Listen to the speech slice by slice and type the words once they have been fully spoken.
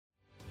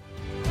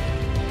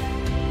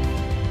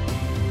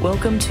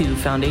Welcome to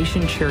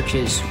Foundation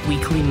Church's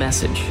weekly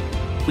message.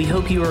 We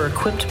hope you are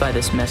equipped by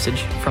this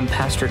message from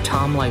Pastor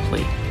Tom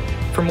Lively.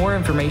 For more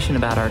information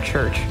about our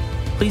church,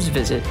 please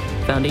visit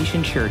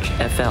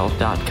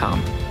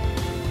foundationchurchfl.com.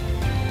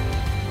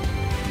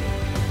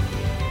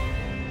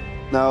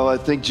 Now, I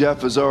think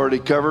Jeff has already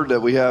covered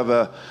that we have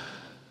a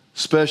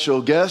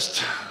special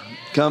guest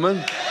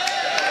coming.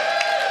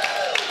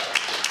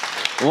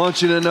 I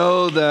want you to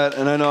know that,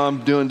 and I know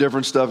I'm doing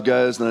different stuff,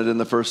 guys, than I did in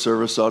the first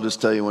service, so I'll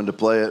just tell you when to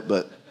play it,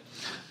 but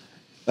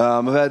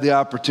I've had the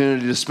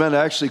opportunity to spend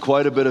actually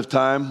quite a bit of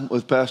time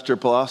with Pastor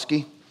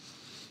Pulaski.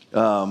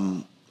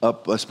 I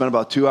spent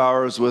about 2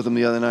 hours with him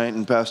the other night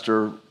in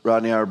Pastor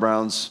Rodney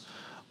Howard-Brown's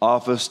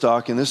office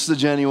talking. This is a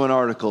genuine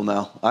article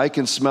now. I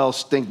can smell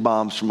stink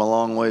bombs from a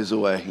long ways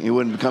away. He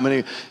wouldn't come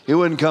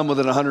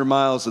within 100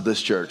 miles of this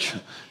church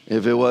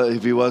if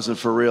he wasn't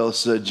for real.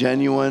 It's a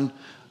genuine,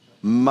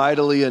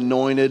 mightily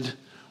anointed,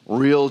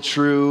 real,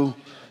 true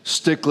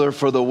stickler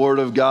for the Word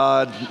of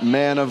God,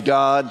 man of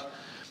God.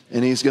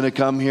 And he's going to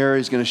come here.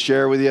 He's going to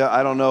share with you.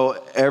 I don't know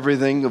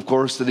everything, of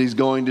course, that he's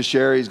going to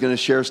share. He's going to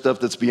share stuff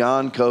that's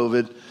beyond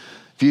COVID.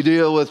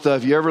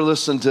 If you ever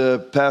listen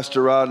to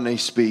Pastor Rodney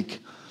speak,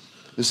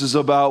 this is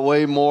about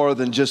way more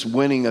than just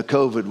winning a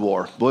COVID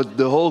war. But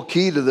the whole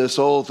key to this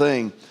whole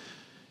thing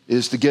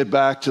is to get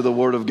back to the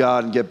Word of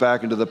God and get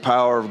back into the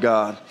power of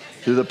God,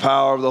 through the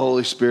power of the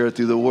Holy Spirit,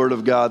 through the Word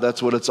of God.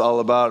 That's what it's all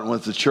about. And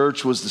if the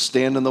church was to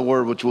stand in the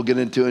Word, which we'll get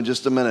into in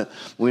just a minute,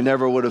 we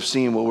never would have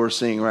seen what we're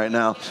seeing right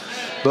now.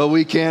 But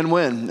we can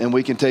win, and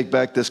we can take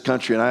back this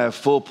country, and I have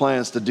full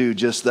plans to do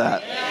just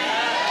that.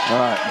 All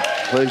right.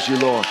 Praise you,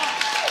 Lord.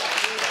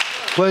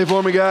 Play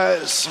for me,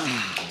 guys.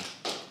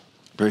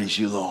 Praise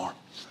you, Lord.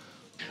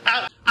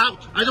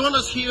 Out. I don't want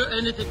to hear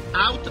anything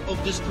out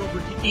of this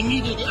property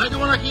immediately. I don't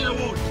want to hear a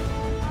word.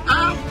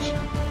 Out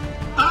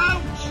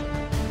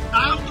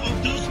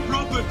of this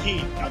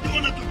property. I don't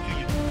want to talk to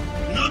you.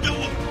 Not a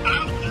word.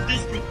 Out of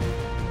this property.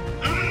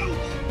 Out.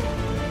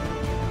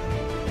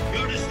 You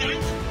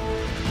understand?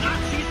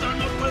 Nazis are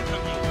not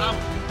welcome here. Out.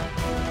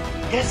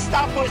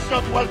 Gestapo is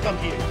not welcome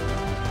here.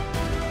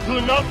 Do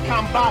not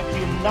come back,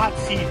 you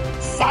Nazi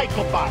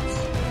psychopaths.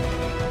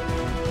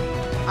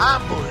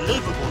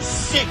 Unbelievable,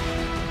 sick,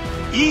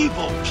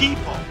 evil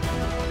people,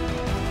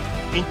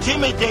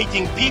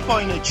 intimidating people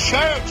in a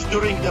church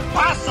during the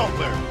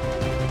Passover.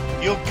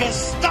 You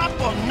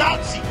Gestapo,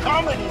 Nazi,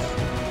 communists,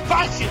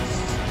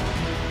 fascists.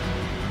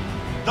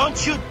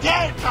 Don't you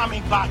dare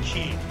coming back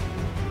here.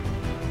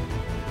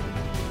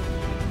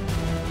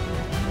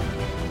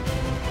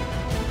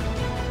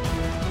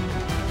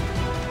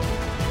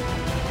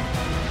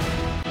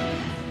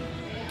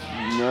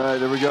 All right,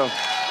 there we go.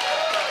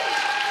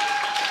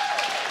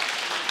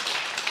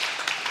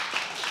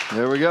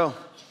 There we go.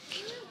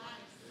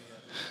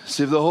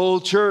 See, if the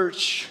whole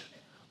church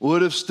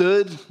would have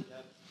stood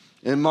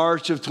in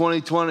March of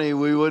 2020,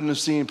 we wouldn't have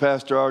seen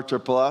Pastor Artur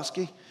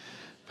Pulaski,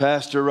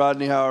 Pastor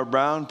Rodney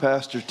Howard-Brown,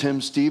 Pastor Tim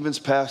Stevens,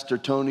 Pastor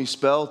Tony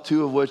Spell,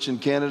 2 of which in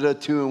Canada,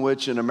 2 in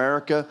which in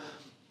America,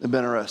 have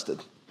been arrested.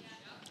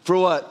 For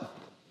what?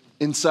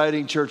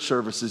 Inciting church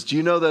services. Do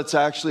you know that's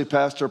actually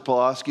Pastor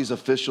Pulaski's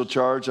official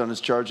charge on his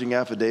charging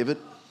affidavit?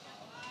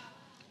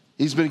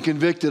 He's been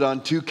convicted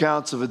on 2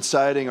 counts of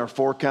inciting, or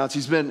 4 counts.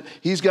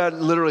 He's got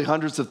literally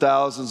hundreds of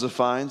thousands of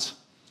fines.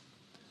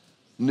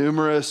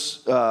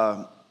 Numerous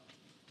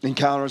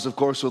encounters, of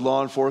course, with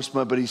law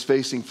enforcement, but he's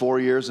facing 4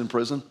 years in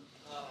prison.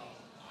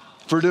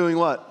 For doing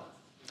what?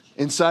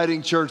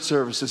 Inciting church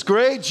services.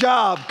 Great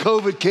job,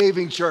 COVID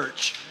caving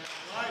church.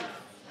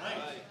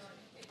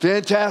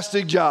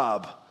 Fantastic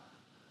job.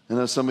 I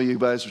know some of you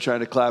guys were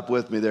trying to clap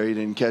with me there. You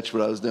didn't catch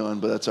what I was doing,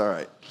 but that's all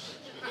right.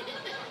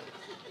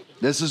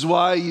 This is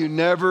why you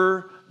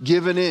never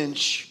give an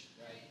inch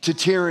to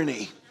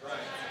tyranny.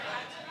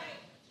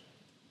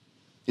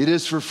 It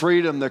is for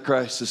freedom that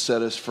Christ has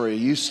set us free.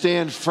 You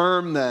stand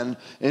firm then,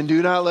 and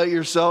do not let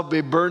yourself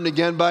be burdened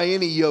again by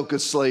any yoke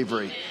of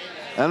slavery.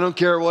 I don't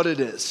care what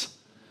it is.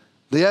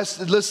 Yes,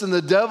 listen,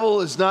 the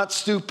devil is not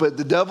stupid.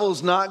 The devil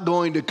is not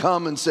going to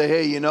come and say,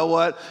 hey, you know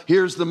what?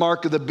 Here's the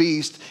mark of the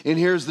beast, and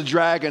here's the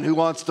dragon who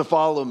wants to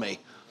follow me.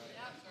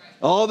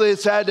 All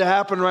that's had to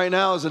happen right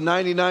now is a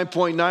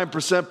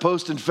 99.9%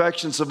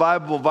 post-infection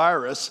survivable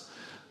virus.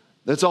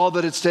 That's all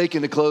that it's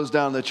taken to close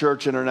down the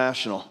Church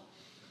International.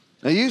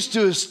 I used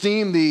to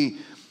esteem the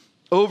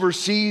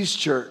overseas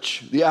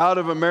church, the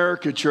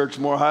out-of-America church,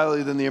 more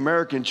highly than the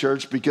American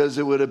church because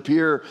it would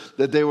appear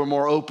that they were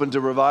more open to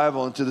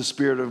revival and to the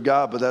Spirit of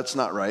God, but that's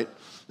not right.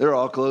 They're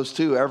all closed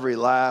too. Every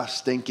last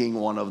stinking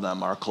one of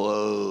them are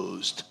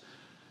closed.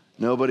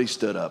 Nobody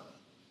stood up,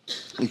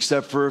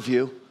 except for a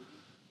few.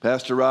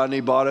 Pastor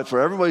Rodney bought it for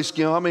everybody.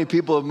 You know how many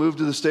people have moved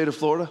to the state of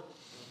Florida?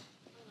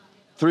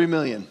 3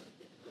 million.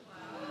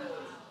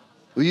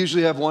 We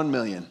usually have 1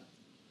 million.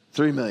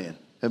 3 million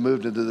have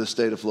moved into the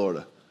state of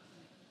Florida.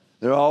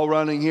 They're all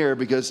running here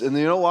because, and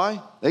you know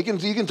why? You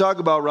can talk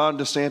about Ron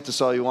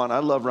DeSantis all you want. I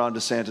love Ron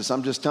DeSantis.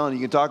 I'm just telling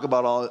you can talk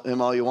about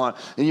him all you want.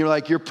 And you're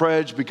like, you're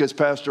pledged because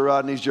Pastor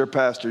Rodney's your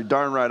pastor.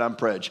 Darn right, I'm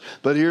pledged.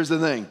 But here's the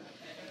thing.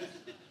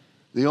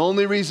 The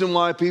only reason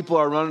why people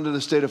are running to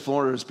the state of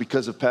Florida is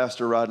because of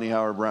Pastor Rodney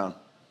Howard-Browne.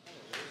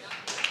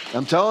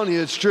 I'm telling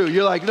you, it's true.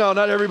 You're like, no,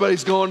 not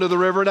everybody's going to the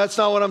river. That's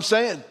not what I'm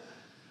saying.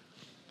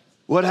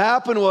 What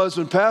happened was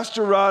when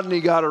Pastor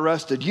Rodney got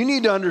arrested, you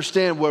need to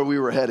understand where we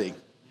were heading.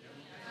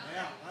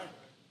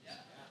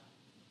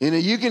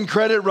 You can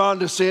credit Ron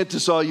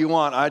DeSantis all you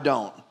want. I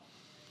don't.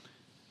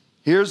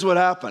 Here's what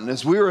happened.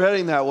 As we were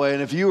heading that way,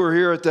 and if you were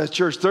here at that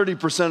church,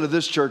 30% of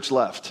this church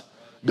left.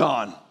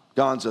 Gone.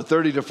 So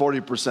 30 to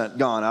 40%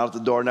 gone out the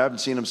door, and I haven't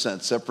seen them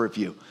since, except for a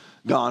few.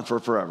 Gone for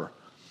forever.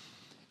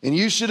 And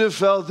you should have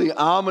felt the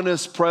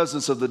ominous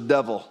presence of the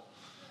devil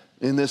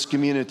in this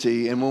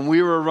community. And when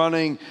we were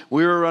running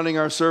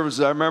our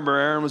services, I remember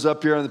Aaron was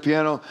up here on the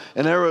piano,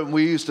 and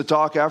we used to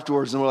talk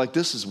afterwards, and we're like,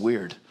 this is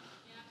weird.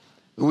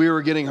 We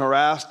were getting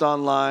harassed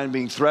online,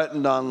 being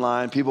threatened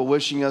online, people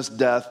wishing us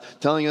death,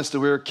 telling us that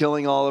we were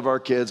killing all of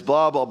our kids,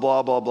 blah, blah,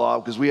 blah, blah, blah,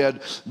 because we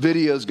had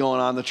videos going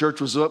on. The church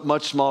was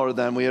much smaller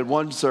then. We had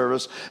one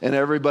service, and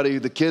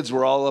the kids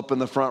were all up in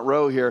the front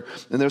row here,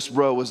 and this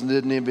row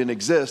didn't even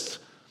exist.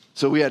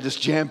 So we had this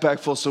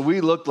jam-packed full. So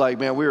we looked like,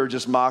 man, we were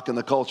just mocking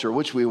the culture,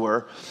 which we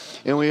were.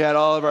 And we had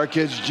all of our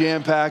kids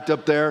jam-packed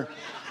up there.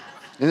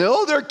 And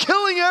they're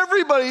killing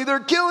everybody. They're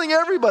killing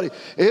everybody.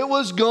 It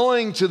was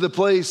going to the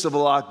place of a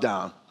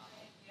lockdown.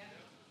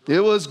 It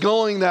was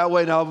going that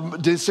way. Now,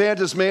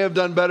 DeSantis may have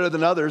done better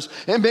than others.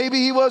 And maybe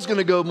he was going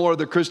to go more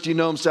the Kristi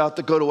Noem, South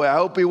Dakota way. I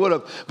hope he would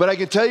have. But I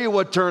can tell you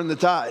what turned the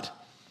tide.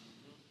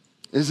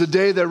 Is the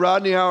day that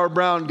Rodney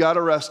Howard-Browne got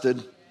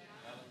arrested.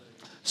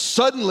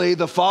 Suddenly,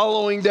 the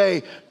following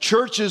day,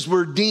 churches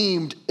were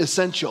deemed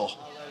essential.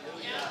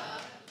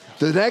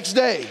 The next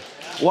day.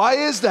 Why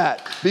is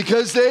that?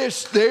 Because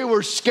they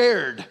were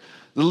scared.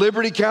 The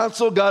Liberty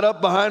Council got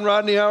up behind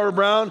Rodney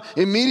Howard-Browne.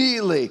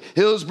 Immediately,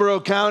 Hillsborough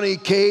County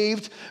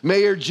caved.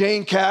 Mayor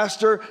Jane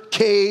Castor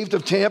caved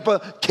of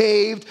Tampa,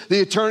 caved.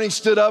 The attorney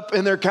stood up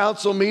in their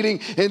council meeting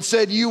and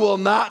said, you will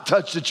not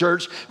touch the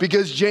church,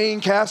 because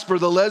Jane Castor,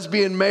 the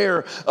lesbian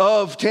mayor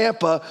of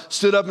Tampa,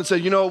 stood up and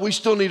said, we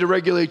still need to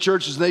regulate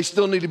churches and they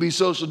still need to be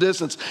social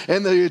distance.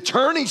 And the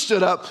attorney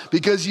stood up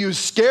because he was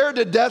scared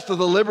to death of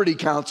the Liberty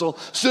Council,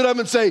 stood up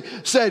and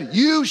said,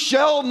 you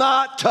shall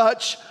not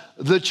touch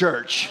the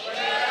church.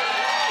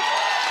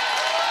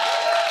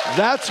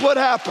 That's what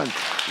happened.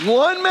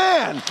 One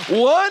man,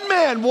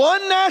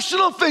 one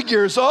national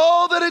figure is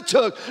all that it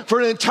took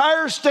for an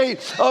entire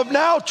state of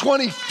now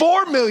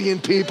 24 million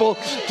people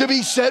to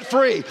be set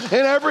free. And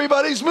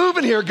everybody's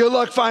moving here. Good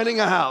luck finding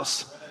a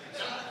house.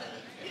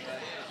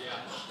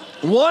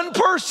 One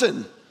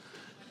person.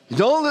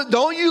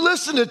 Don't you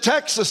listen to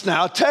Texas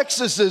now.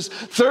 Texas is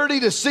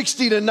 30 to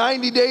 60 to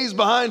 90 days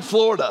behind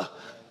Florida.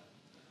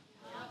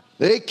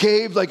 They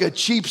caved like a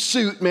cheap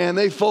suit, man.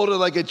 They folded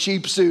like a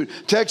cheap suit.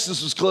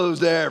 Texas was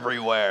closed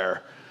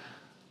everywhere.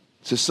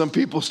 So some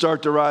people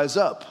start to rise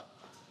up.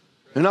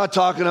 They're not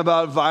talking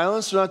about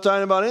violence. They're not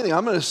talking about anything.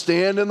 I'm going to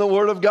stand in the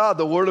Word of God.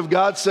 The Word of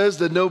God says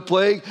that no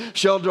plague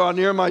shall draw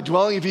near my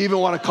dwelling, if you even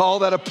want to call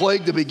that a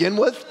plague to begin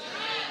with.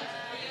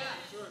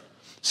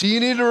 So you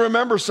need to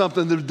remember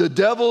something. The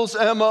devil's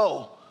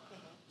MO,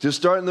 just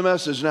starting the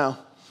message now.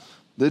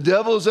 The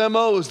devil's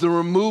MO is the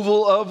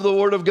removal of the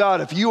Word of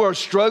God. If you are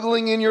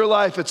struggling in your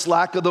life, it's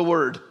lack of the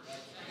Word.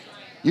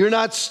 You're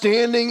not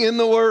standing in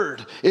the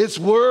Word. It's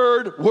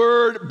Word,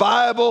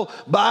 Bible,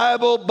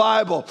 Bible,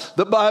 Bible.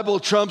 The Bible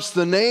trumps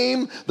the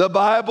name. The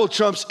Bible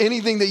trumps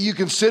anything that you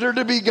consider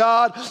to be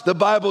God. The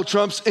Bible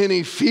trumps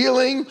any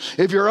feeling.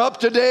 If you're up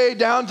today,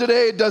 down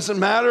today, it doesn't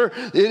matter.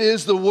 It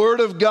is the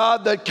Word of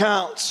God that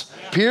counts.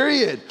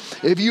 Period.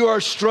 If you are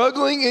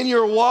struggling in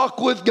your walk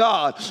with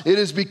God, it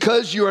is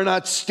because you are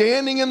not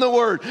standing in the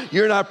Word.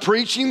 You're not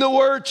preaching the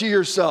Word to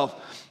yourself.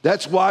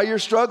 That's why you're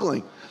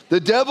struggling. The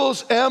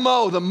devil's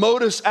MO, the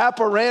modus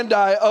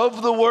operandi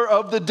of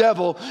the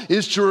devil,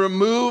 is to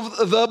remove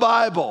the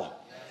Bible.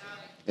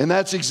 And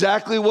that's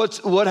exactly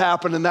what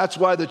happened, and that's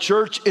why the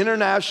Church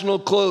International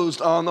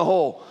closed on the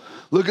whole.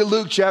 Look at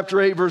Luke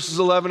chapter 8, verses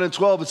 11 and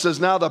 12. It says,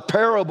 now the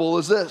parable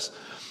is this.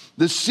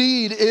 The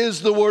seed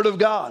is the Word of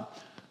God.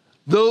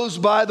 Those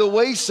by the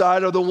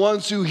wayside are the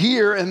ones who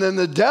hear, and then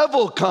the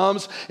devil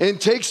comes and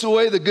takes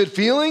away the good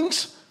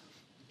feelings,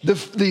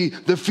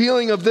 the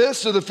feeling of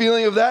this or the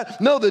feeling of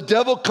that. No, the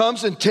devil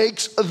comes and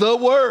takes the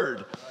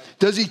Word.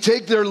 Does he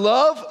take their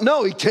love?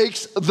 No, he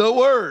takes the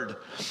Word.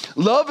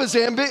 Love is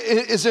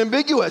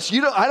ambiguous.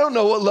 I don't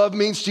know what love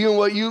means to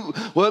you, and you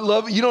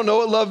don't know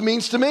what love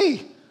means to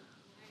me.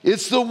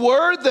 It's the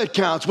Word that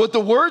counts. What the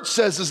Word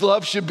says is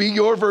love should be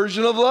your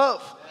version of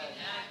love.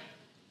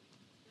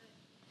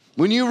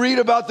 When you read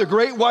about the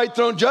great white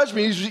throne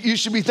judgment, you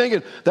should be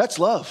thinking, that's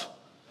love.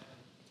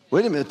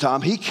 Wait a minute,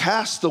 Tom. He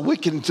cast the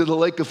wicked into the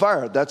lake of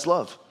fire. That's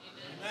love.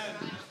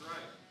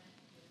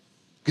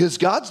 Because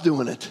God's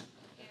doing it.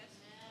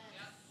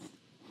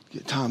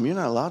 Tom, you're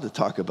not allowed to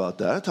talk about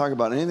that. I talk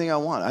about anything I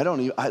want.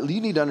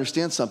 You need to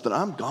understand something.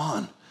 I'm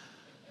gone.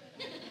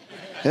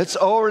 It's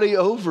already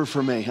over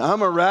for me.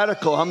 I'm a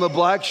radical. I'm the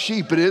black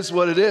sheep. It is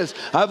what it is.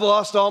 I've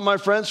lost all my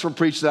friends from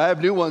preaching. I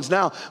have new ones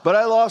now. But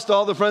I lost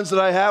all the friends that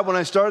I had when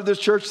I started this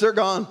church. They're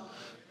gone.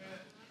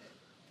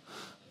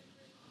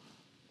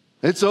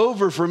 It's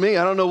over for me.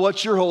 I don't know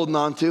what you're holding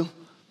on to.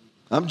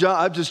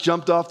 I've just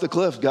jumped off the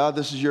cliff. God,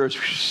 this is yours.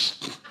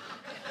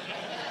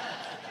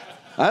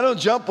 I don't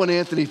jump when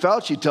Anthony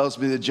Fauci tells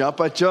me to jump.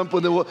 I jump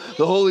when the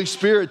Holy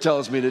Spirit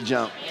tells me to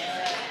jump.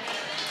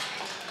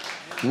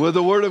 Where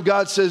the Word of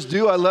God says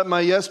do, I let my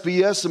yes be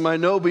yes and my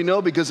no be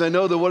no, because I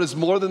know that what is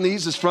more than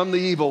these is from the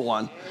evil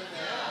one.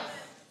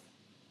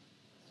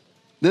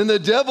 Then the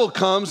devil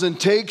comes and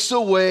takes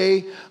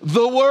away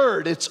the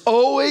Word. It's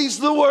always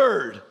the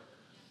Word.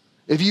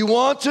 If you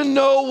want to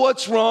know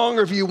what's wrong,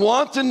 or if you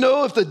want to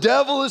know if the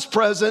devil is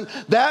present,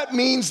 that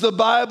means the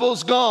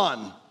Bible's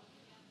gone.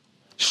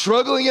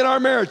 Struggling in our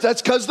marriage,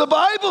 that's because the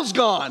Bible's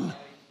gone.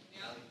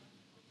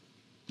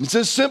 It's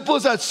as simple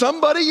as that.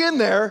 Somebody in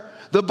there,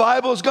 the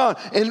Bible's gone.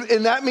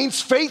 And that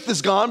means faith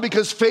is gone,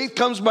 because faith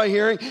comes by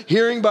hearing,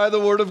 hearing by the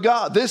Word of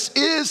God. This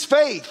is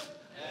faith.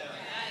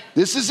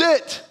 This is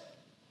it.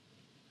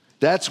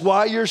 That's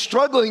why you're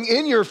struggling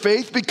in your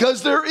faith,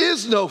 because there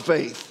is no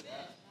faith.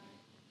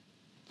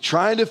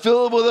 Trying to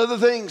fill it with other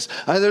things.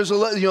 There's a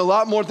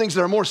lot more things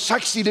that are more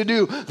sexy to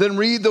do than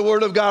read the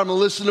Word of God. I'm going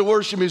to listen to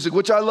worship music,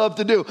 which I love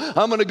to do.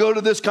 I'm going to go to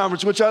this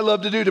conference, which I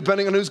love to do,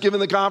 depending on who's giving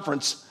the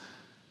conference.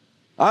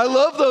 I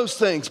love those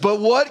things. But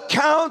what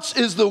counts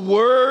is the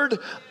Word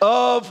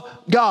of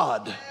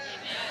God.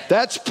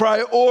 That's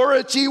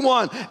priority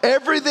one.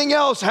 Everything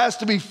else has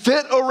to be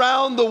fit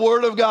around the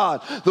Word of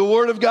God. The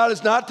Word of God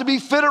is not to be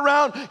fit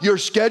around your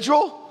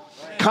schedule,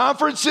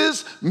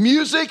 conferences,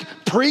 music,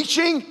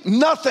 preaching,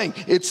 nothing.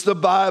 It's the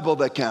Bible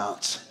that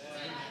counts.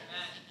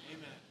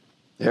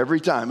 Every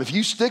time. If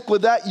you stick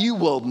with that, you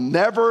will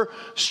never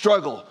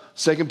struggle.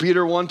 2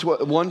 Peter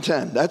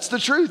 1:10. That's the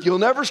truth. You'll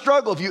never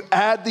struggle if you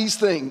add these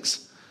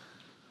things.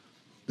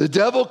 The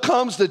devil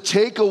comes to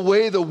take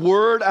away the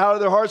Word out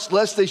of their hearts,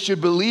 lest they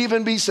should believe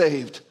and be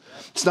saved.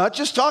 It's not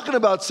just talking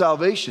about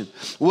salvation.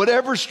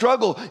 Whatever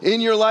struggle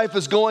in your life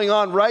is going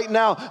on right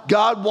now,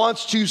 God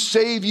wants to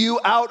save you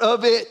out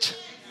of it.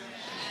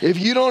 If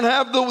you don't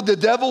have the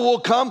devil will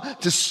come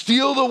to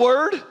steal the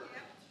Word.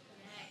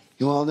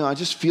 Well, no, I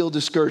just feel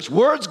discouraged.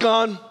 Word's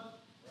gone.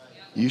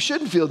 You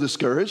shouldn't feel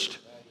discouraged.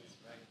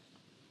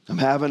 I'm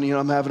having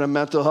a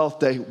mental health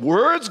day.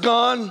 Word's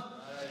gone.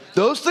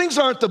 Those things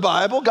aren't the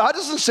Bible. God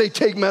doesn't say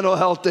take mental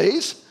health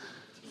days.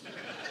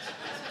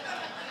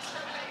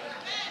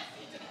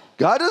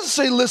 God doesn't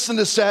say listen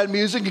to sad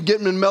music and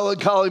get in a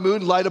melancholy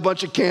mood and light a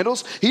bunch of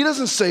candles. He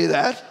doesn't say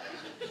that.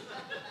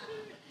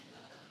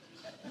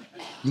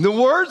 The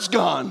Word's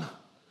gone.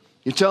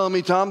 You're telling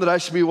me, Tom, that I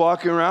should be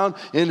walking around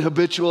in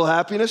habitual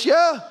happiness?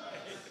 Yeah.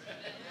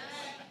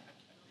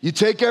 You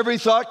take every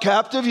thought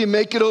captive, you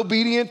make it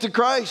obedient to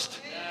Christ.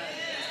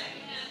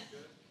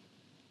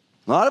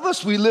 A lot of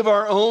us, we live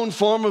our own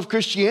form of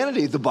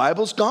Christianity. The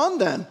Bible's gone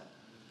then.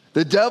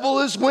 The devil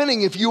is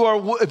winning if you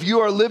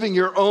are living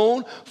your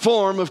own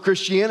form of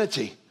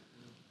Christianity.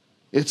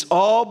 It's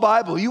all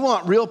Bible. You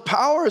want real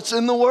power, it's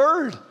in the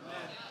Word.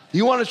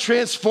 You want to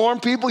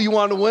transform people, you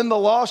want to win the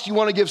lost, you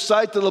want to give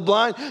sight to the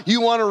blind,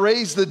 you want to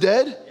raise the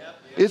dead.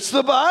 It's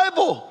the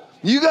Bible.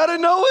 You got to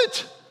know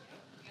it.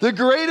 The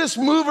greatest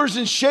movers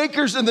and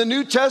shakers in the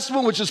New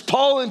Testament, which is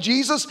Paul and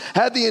Jesus,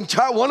 had the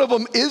entire, one of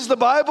them is the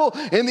Bible,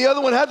 and the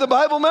other one had the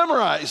Bible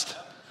memorized.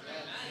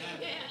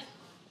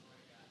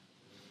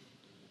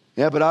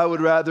 Yeah, but I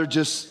would rather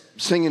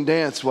just sing and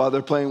dance while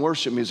they're playing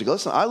worship music.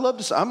 Listen, I love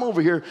to, I'm over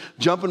here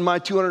jumping my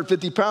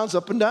 250 pounds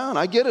up and down.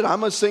 I get it.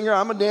 I'm a singer.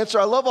 I'm a dancer.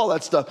 I love all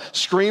that stuff.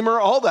 Screamer,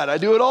 all that. I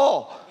do it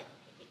all.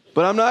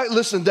 But I'm not,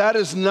 listen, that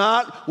is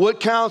not what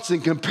counts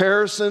in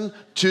comparison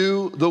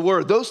to the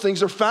Word. Those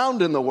things are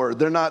found in the Word.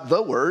 They're not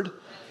the Word.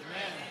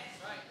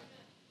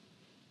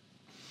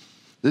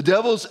 The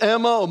devil's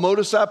MO,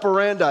 modus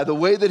operandi, the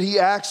way that he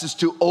acts is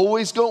to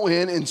always go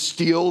in and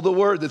steal the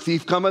Word. The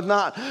thief cometh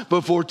not,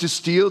 but for to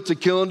steal, to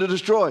kill, and to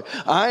destroy.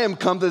 I am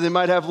come that they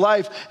might have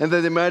life, and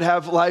that they might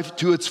have life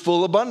to its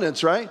full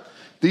abundance, right?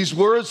 These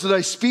words that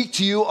I speak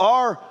to you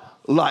are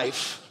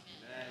life.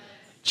 Amen.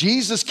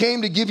 Jesus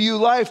came to give you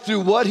life through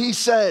what he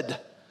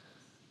said.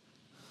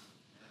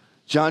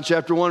 John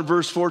chapter 1,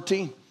 verse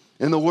 14.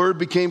 And the Word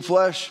became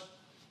flesh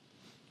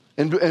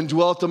and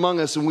dwelt among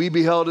us, and we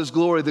beheld his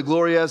glory, the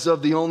glory as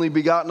of the only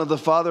begotten of the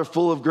Father,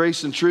 full of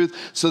grace and truth.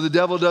 So the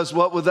devil does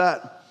what with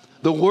that?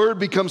 The Word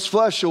becomes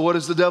flesh, so what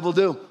does the devil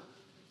do?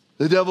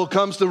 The devil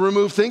comes to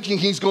remove, thinking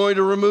he's going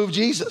to remove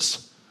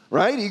Jesus,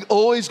 right? He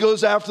always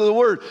goes after the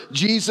Word.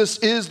 Jesus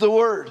is the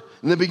Word.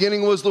 In the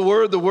beginning was the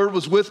Word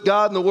was with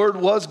God, and the Word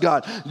was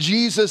God.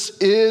 Jesus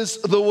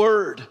is the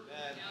Word.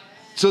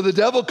 So the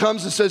devil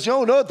comes and says,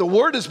 no, the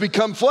Word has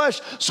become flesh,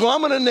 so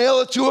I'm going to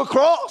nail it to a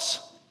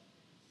cross.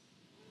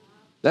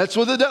 That's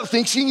what the devil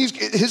thinks.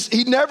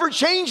 He never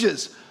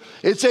changes.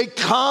 It's a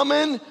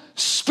common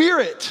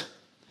spirit.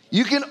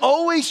 You can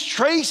always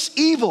trace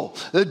evil.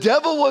 The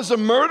devil was a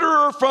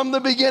murderer from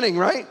the beginning,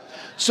 right?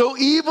 So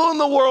evil in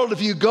the world,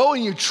 if you go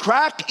and you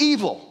track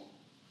evil,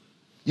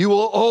 you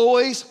will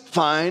always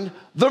find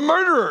the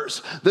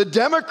murderers. The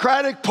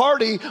Democratic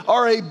Party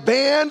are a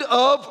band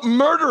of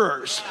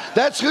murderers.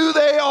 That's who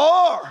they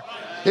are.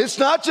 It's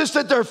not just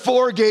that they're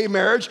for gay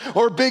marriage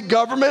or big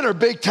government or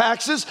big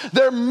taxes.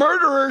 They're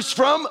murderers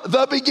from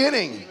the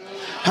beginning.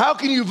 How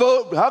can you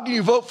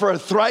vote for a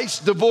thrice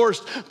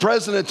divorced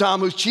president,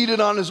 Tom, who's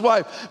cheated on his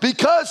wife?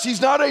 Because he's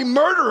not a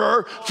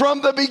murderer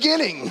from the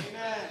beginning.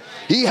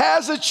 He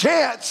has a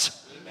chance.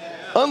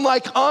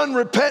 Unlike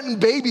unrepentant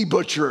baby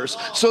butcherers.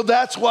 So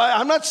that's why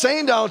I'm not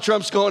saying Donald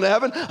Trump's going to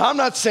heaven. I'm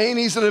not saying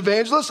he's an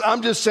evangelist.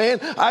 I'm just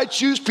saying I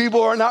choose people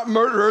who are not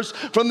murderers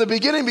from the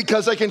beginning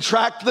because I can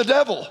track the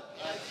devil.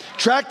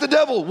 Track the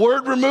devil.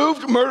 Word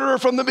removed, murderer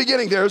from the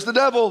beginning. There's the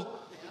devil.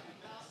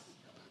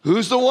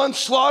 Who's the one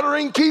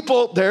slaughtering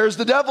people? There's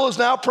the devil is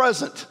now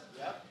present.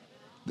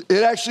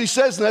 It actually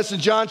says, and that's in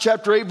John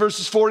chapter 8,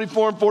 verses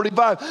 44 and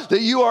 45,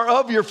 that you are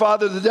of your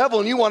father the devil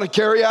and you want to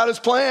carry out his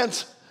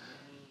plans.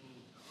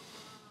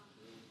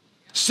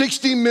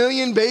 60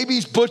 million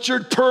babies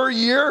butchered per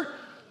year.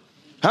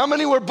 How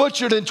many were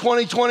butchered in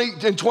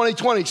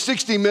 2020?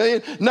 60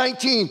 million,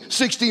 19,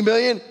 60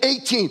 million,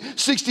 18,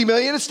 60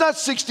 million. It's not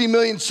 60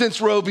 million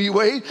since Roe v.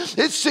 Wade.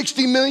 It's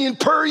 60 million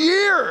per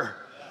year.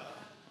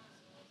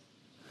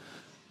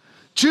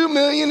 2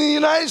 million in the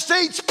United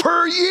States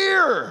per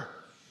year.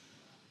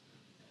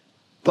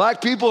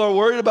 Black people are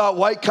worried about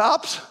white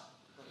cops.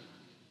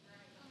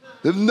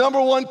 The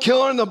number one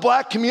killer in the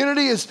black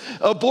community is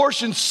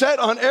abortion set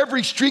on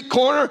every street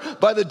corner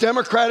by the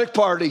Democratic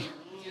Party,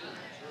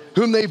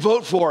 whom they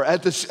vote for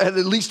at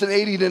least an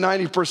 80 to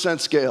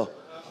 90% scale.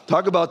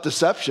 Talk about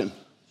deception.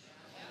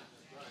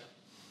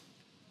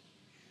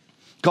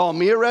 Call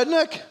me a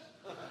redneck?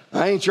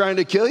 I ain't trying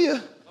to kill you.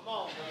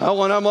 I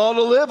want them all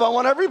to live. I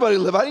want everybody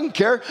to live. I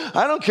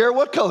don't care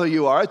what color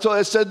you are.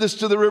 I said this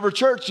to the River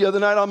Church the other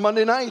night on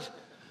Monday night.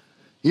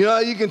 You know how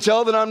you can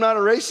tell that I'm not a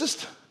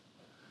racist?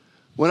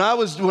 When I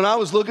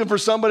was looking for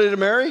somebody to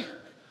marry,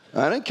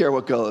 I didn't care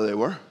what color they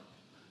were.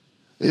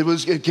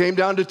 It came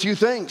down to two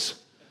things: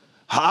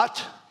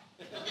 hot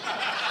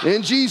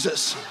and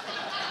Jesus.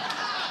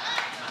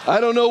 I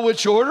don't know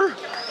which order.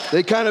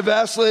 They kind of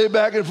vacillated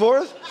back and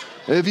forth.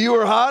 If you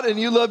were hot and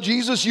you loved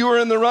Jesus, you were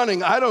in the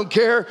running. I don't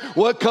care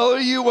what color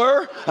you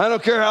were. I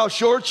don't care how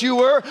short you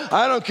were.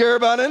 I don't care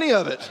about any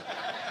of it.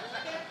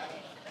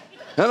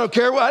 I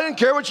didn't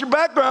care what your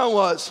background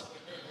was.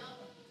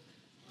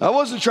 I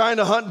wasn't trying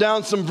to hunt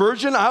down some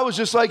virgin. I was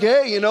just like,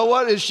 hey, you know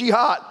what? Is she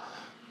hot?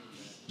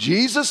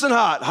 Jesus and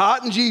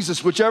hot and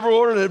Jesus, whichever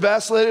order, and it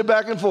vacillated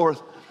back and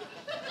forth.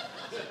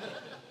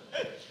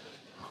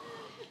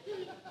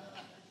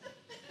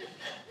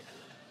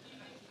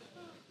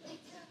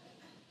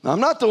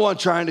 I'm not the one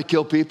trying to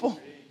kill people.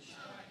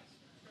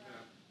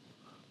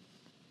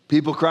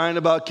 People crying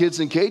about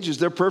kids in cages,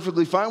 they're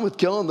perfectly fine with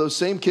killing those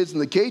same kids in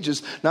the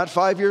cages, not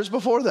 5 years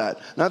before that,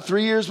 not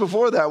 3 years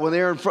before that, when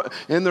they were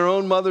in their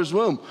own mother's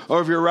womb.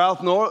 Or if you're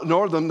Ralph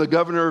Northam, the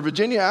governor of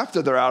Virginia,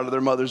 after they're out of their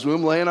mother's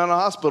womb, laying on a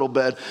hospital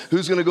bed,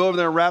 who's going to go over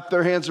there and wrap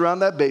their hands around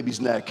that baby's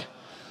neck?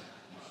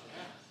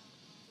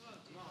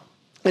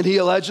 And he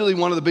allegedly,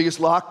 one of the biggest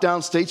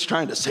lockdown states,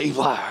 trying to save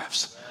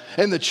lives.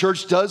 And the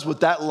church does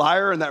what that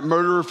liar and that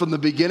murderer from the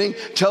beginning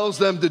tells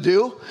them to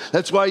do.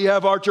 That's why you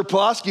have Archer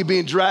Pulaski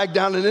being dragged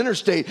down an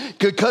interstate,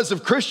 because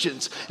of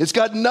Christians. It's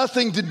got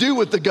nothing to do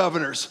with the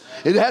governors.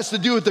 It has to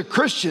do with the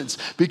Christians,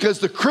 because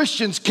the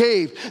Christians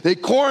caved. They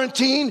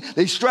quarantined,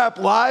 they strapped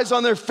lies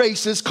on their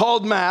faces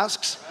called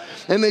masks.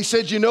 And they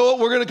said, you know what,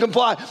 we're going to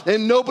comply.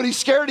 And nobody's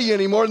scared of you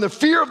anymore. And the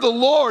fear of the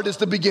Lord is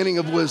the beginning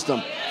of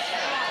wisdom.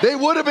 They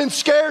would have been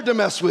scared to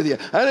mess with you.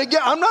 And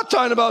again, I'm not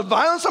talking about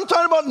violence. I'm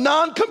talking about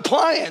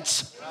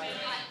non-compliance.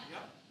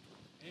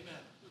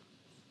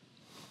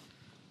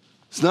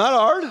 It's not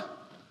hard.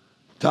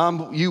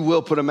 Tom, you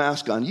will put a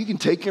mask on. You can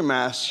take your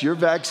masks, your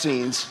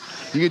vaccines.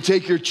 You can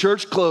take your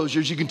church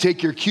closures. You can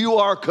take your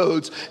QR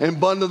codes and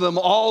bundle them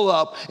all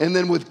up. And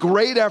then with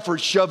great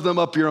effort, shove them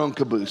up your own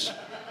caboose.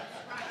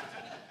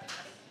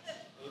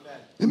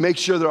 And make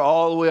sure they're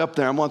all the way up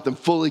there. I want them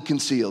fully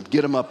concealed.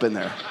 Get them up in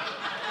there.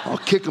 I'll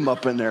kick them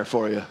up in there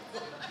for you.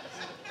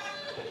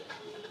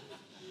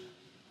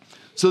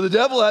 So the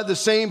devil had the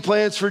same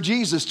plans for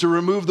Jesus, to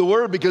remove the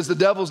word, because the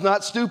devil's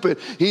not stupid.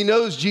 He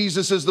knows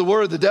Jesus is the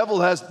word. The devil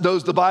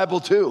knows the Bible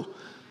too.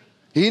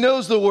 He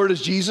knows the word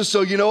is Jesus,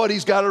 so you know what?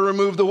 He's got to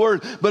remove the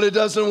word, but it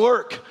doesn't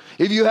work.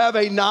 If you have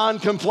a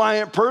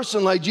non-compliant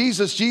person like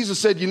Jesus, Jesus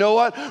said, you know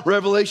what?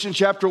 Revelation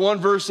chapter 1,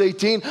 verse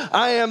 18,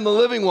 I am the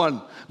living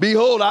one.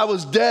 Behold, I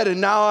was dead and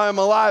now I am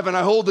alive, and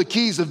I hold the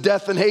keys of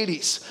death and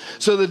Hades.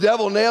 So the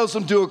devil nails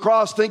him to a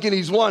cross thinking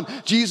he's won.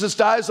 Jesus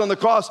dies on the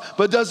cross,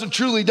 but doesn't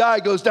truly die,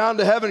 goes down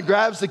to heaven,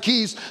 grabs the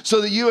keys so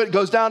that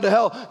goes down to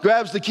hell,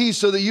 grabs the keys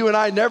so that you and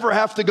I never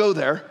have to go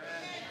there.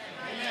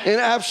 And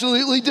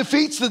absolutely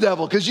defeats the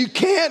devil, because you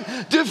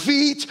can't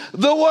defeat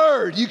the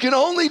word. You can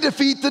only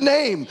defeat the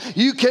name.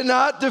 You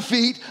cannot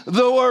defeat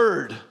the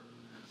word.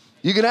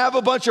 You can have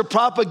a bunch of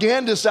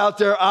propagandists out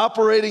there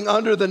operating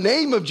under the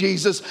name of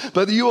Jesus,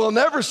 but you will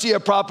never see a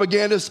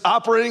propagandist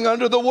operating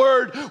under the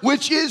word,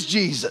 which is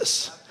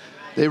Jesus.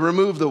 They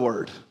remove the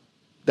word.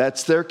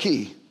 That's their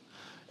key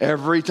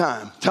every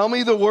time. Tell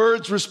me the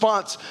word's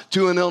response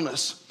to an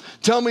illness.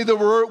 Tell me the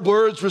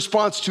word's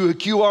response to a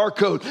QR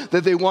code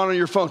that they want on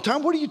your phone.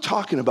 Tom, what are you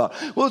talking about?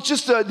 Well, it's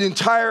just the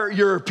entire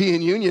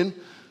European Union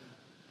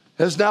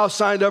has now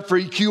signed up for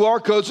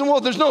QR codes. And well,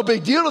 there's no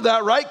big deal to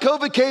that, right?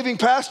 COVID caving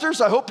pastors,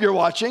 I hope you're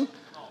watching.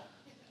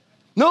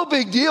 No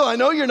big deal. I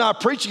know you're not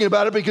preaching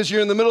about it because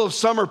you're in the middle of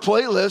summer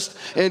playlist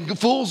and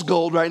fool's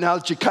gold right now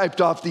that you typed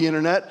off the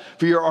internet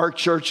for your ARC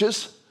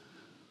churches.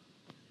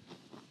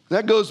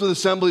 That goes with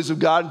Assemblies of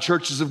God and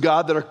Churches of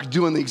God that are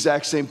doing the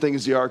exact same thing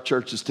as the ARC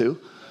churches too.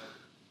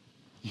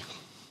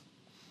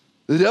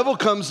 The devil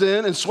comes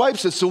in and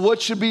swipes it. So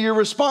what should be your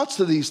response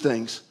to these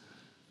things?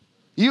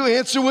 You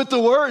answer with the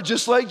word,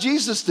 just like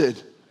Jesus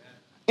did.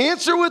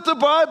 Answer with the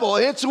Bible.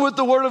 Answer with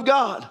the word of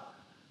God.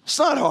 It's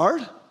not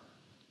hard.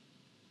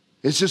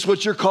 It's just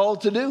what you're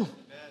called to do.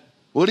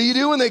 What do you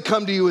do when they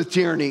come to you with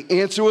tyranny?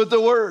 Answer with the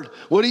word.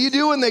 What do you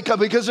do when they come?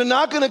 Because they're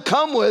not going to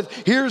come with,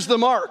 here's the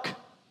mark.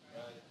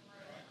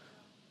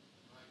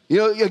 You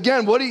know,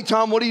 again,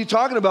 Tom, what are you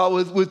talking about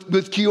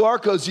with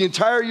QR codes? The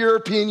entire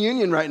European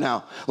Union right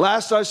now.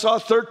 Last I saw,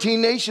 13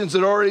 nations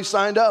had already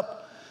signed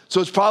up.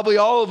 So it's probably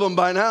all of them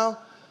by now.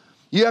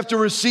 You have to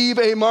receive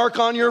a mark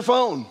on your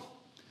phone.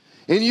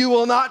 And you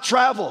will not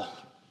travel.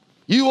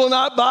 You will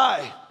not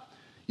buy.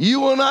 You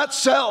will not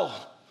sell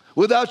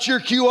without your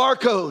QR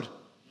code.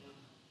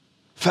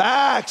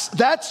 Facts.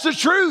 That's the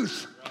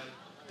truth.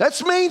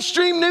 That's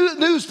mainstream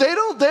news. They're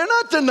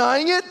not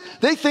denying it.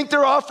 They think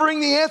they're offering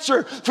the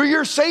answer for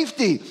your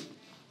safety.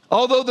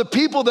 Although the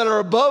people that are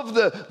above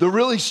the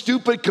really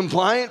stupid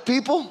compliant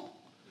people,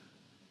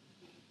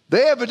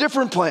 they have a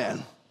different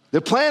plan. The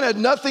plan had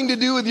nothing to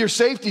do with your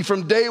safety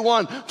from day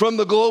one, from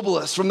the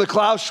globalists, from the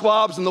Klaus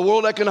Schwabs and the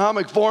World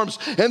Economic Forums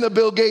and the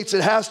Bill Gates.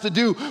 It has to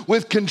do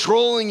with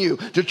controlling you,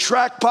 to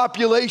track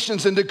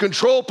populations and to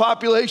control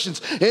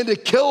populations and to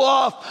kill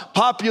off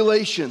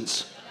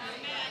populations.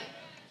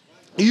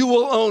 You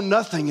will own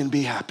nothing and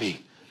be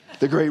happy.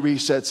 The Great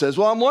Reset says,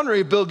 well, I'm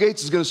wondering if Bill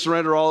Gates is going to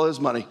surrender all his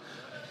money.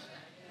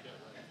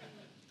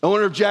 I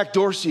wonder if Jack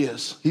Dorsey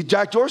is.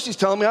 Jack Dorsey's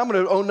telling me I'm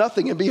going to own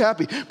nothing and be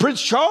happy. Prince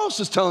Charles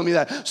is telling me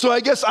that. So I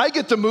guess I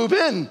get to move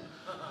in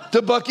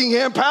to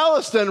Buckingham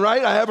Palace then,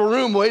 right? I have a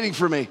room waiting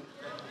for me.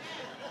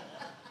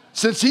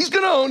 Since he's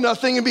going to own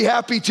nothing and be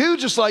happy too,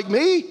 just like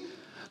me.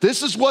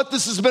 This is what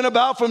this has been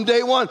about from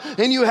day one.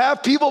 And you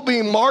have people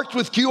being marked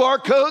with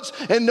QR codes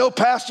and no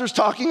pastors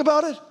talking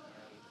about it?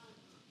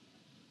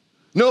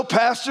 No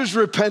pastors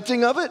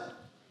repenting of it?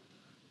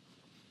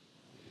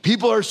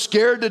 People are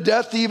scared to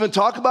death to even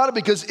talk about it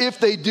because if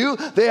they do,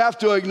 they have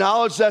to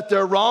acknowledge that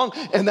they're wrong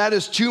and that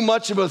is too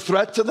much of a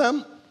threat to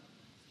them,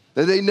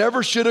 that they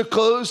never should have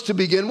closed to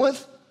begin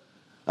with.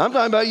 I'm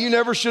talking about you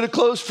never should have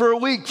closed for a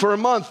week, for a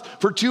month,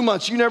 for 2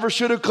 months. You never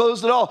should have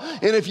closed at all.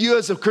 And if you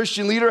as a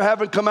Christian leader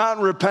haven't come out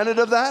and repented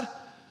of that,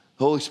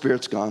 the Holy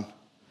Spirit's gone.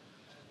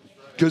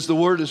 Because the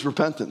word is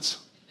repentance.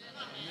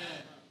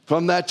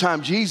 From that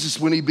time,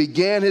 Jesus, when he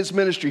began his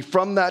ministry,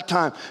 from that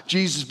time,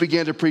 Jesus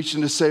began to preach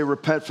and to say,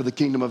 repent for the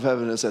kingdom of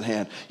heaven is at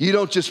hand. You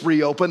don't just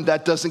reopen.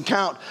 That doesn't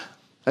count.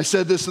 I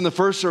said this in the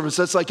first service.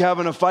 That's like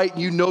having a fight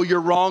and you know you're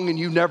wrong and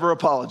you never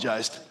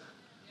apologized.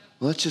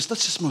 Let's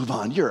just move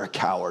on. You're a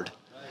coward.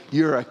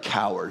 You're a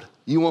coward.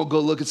 You won't go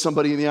look at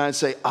somebody in the eye and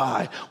say,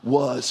 I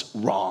was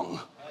wrong.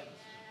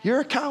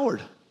 You're a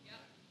coward.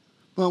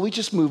 Well, we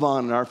just move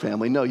on in our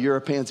family. No, you're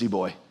a pansy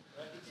boy.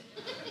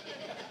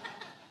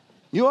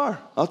 You are.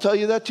 I'll tell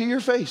you that to your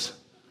face.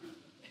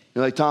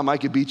 You're like, Tom, I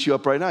could beat you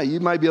up right now. You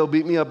might be able to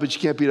beat me up, but you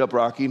can't beat up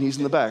Rocky, and he's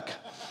in the back.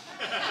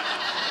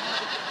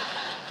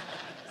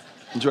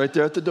 He's right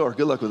there at the door.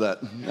 Good luck with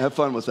that. Have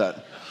fun with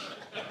that.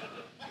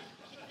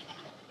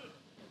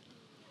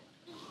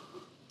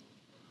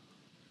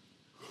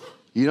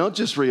 You don't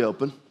just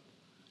reopen.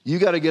 You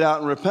got to get out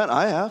and repent.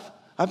 I have.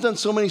 I've done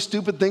so many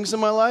stupid things in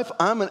my life.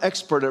 I'm an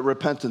expert at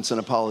repentance and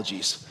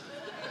apologies.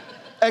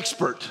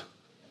 Expert.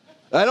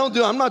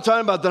 I'm not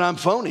talking about that I'm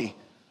phony.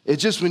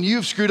 It's just when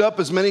you've screwed up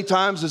as many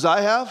times as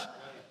I have,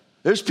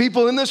 there's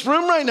people in this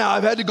room right now,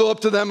 I've had to go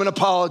up to them and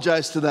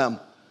apologize to them.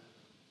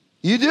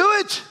 You do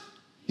it.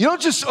 You don't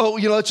just,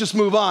 let's just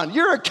move on.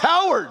 You're a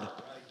coward.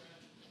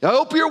 I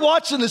hope you're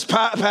watching this,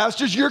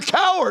 pastors. You're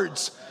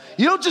cowards.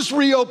 You don't just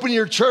reopen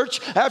your church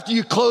after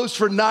you closed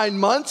for 9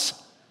 months.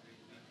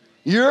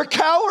 You're a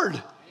coward.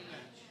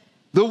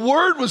 The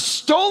word was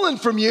stolen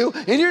from you,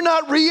 and you're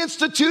not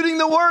reinstituting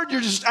the word.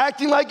 You're just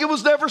acting like it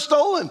was never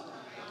stolen.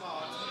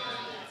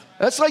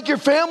 That's like your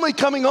family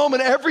coming home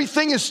and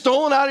everything is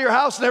stolen out of your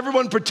house and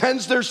everyone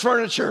pretends there's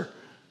furniture.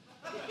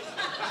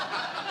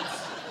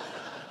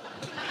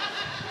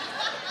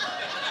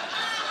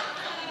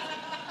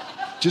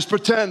 Just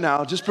pretend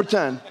now, just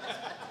pretend.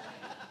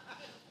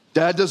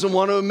 Dad doesn't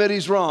want to admit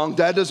he's wrong.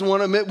 Dad doesn't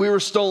want to admit we were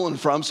stolen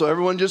from, so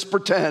everyone just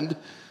pretend.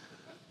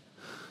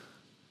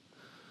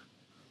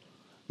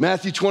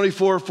 Matthew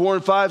 24, 4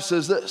 and 5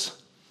 says this.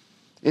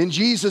 And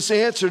Jesus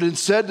answered and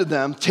said to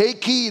them,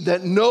 take heed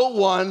that no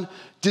one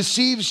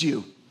deceives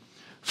you.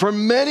 For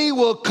many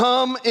will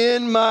come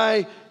in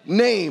my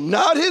name,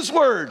 not his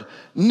word,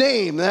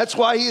 name. That's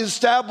why he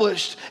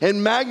established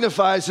and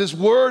magnifies his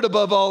word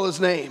above all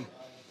his name,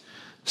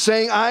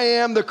 saying, I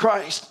am the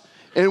Christ,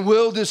 and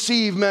will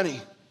deceive many.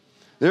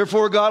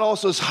 Therefore, God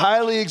also has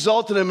highly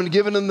exalted him and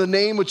given him the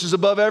name which is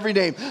above every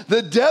name.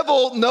 The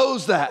devil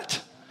knows that.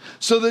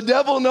 So the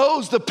devil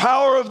knows the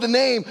power of the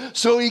name,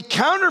 so he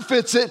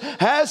counterfeits it,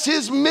 has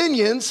his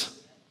minions.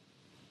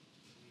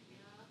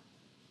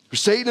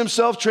 Satan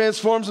himself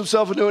transforms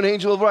himself into an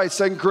angel of light,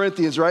 2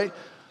 Corinthians, right?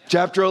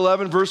 Chapter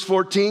 11, verse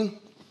 14.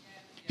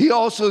 He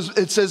also,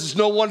 it says, it's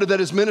no wonder that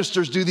his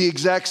ministers do the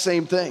exact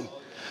same thing.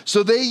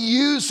 So they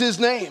use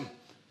his name.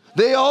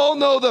 They all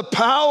know the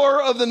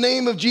power of the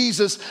name of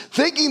Jesus,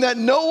 thinking that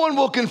no one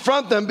will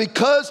confront them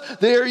because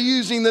they are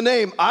using the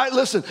name.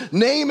 Listen,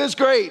 name is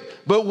great,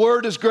 but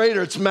word is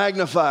greater. It's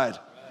magnified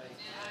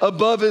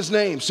above his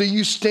name. So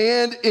you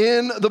stand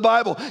in the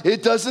Bible.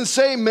 It doesn't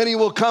say many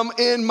will come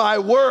in my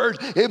word.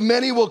 If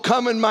many will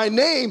come in my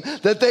name,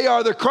 that they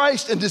are the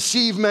Christ and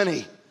deceive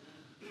many.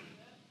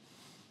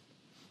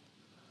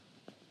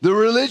 The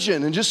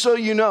religion, and just so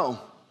you know,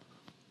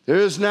 there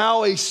is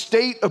now a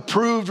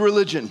state-approved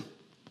religion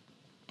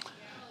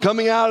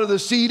coming out of the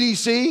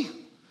CDC.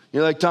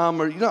 You're like,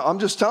 Tom, I'm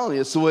just telling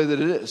you, it's the way that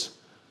it is.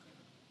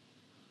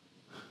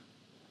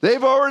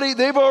 They've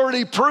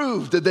already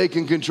proved that they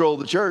can control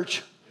the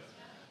church.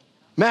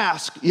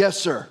 Mask, yes,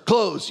 sir.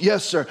 Close,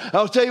 yes, sir.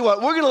 I'll tell you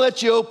what, we're going to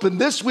let you open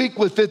this week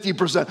with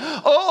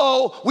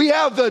 50%. We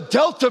have the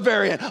Delta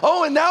variant.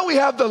 And now we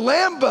have the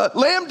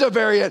Lambda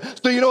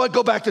variant. So you know what?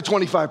 Go back to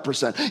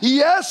 25%.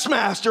 Yes,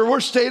 master,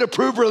 we're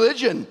state-approved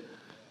religion.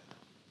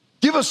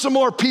 Give us some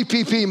more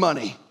PPP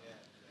money.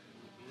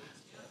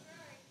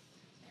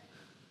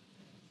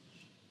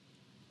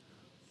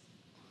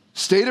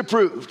 State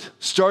approved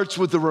starts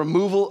with the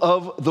removal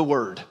of the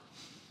word,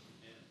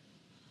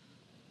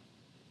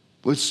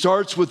 which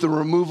starts with the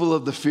removal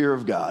of the fear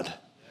of God.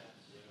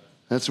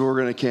 That's where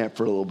we're going to camp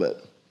for a little bit.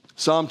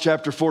 Psalm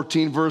chapter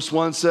 14, verse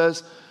 1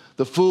 says,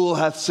 the fool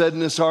hath said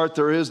in his heart,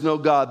 there is no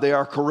God. They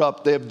are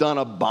corrupt. They have done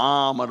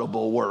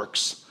abominable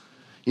works.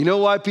 You know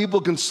why people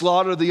can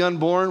slaughter the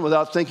unborn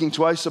without thinking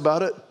twice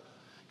about it?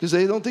 Because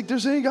they don't think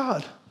there's any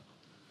God.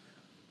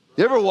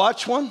 You ever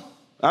watch one?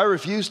 I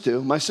refuse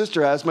to. My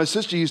sister has. My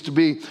sister used to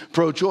be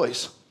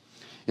pro-choice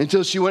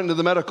until she went into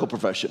the medical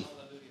profession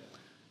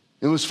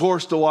and was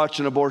forced to watch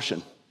an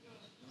abortion.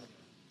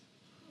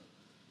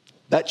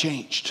 That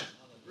changed.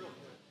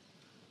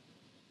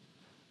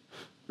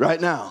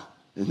 Right now,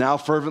 is now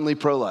fervently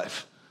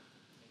pro-life.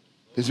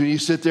 Because when you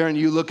sit there and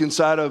you look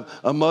inside of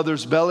a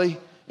mother's belly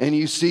and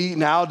you see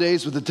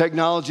nowadays with the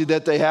technology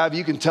that they have,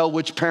 you can tell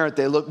which parent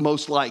they look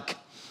most like.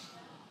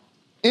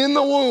 In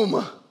the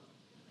womb.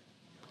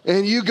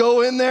 And you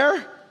go in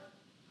there,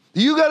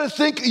 you got to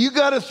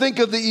think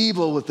of the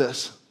evil with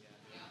this.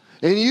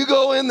 And you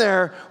go in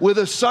there with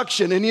a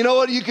suction, and you know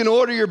what? You can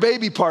order your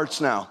baby parts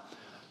now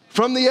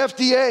from the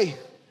FDA,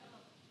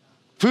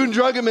 Food and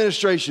Drug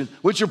Administration,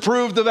 which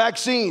approved the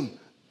vaccine.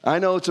 I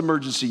know it's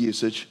emergency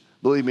usage.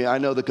 Believe me, I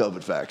know the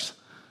COVID facts.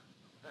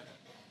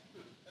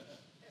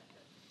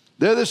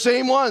 They're the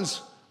same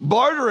ones,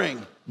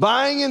 bartering,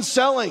 buying and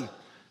selling,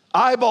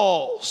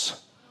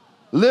 eyeballs,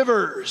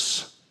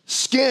 livers,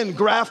 skin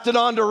grafted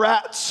onto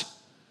rats.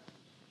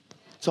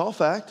 It's all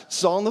fact.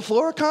 It's all on the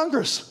floor of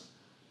Congress.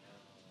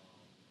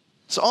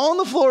 It's all on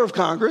the floor of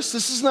Congress.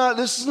 This is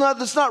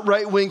not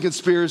right-wing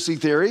conspiracy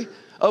theory,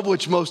 of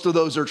which most of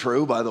those are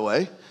true, by the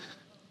way.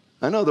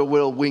 I know the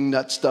little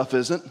wingnut stuff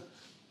isn't.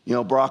 You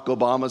know, Barack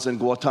Obama's in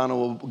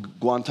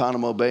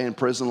Guantanamo Bay in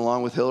prison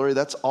along with Hillary.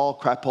 That's all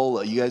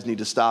crapola. You guys need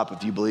to stop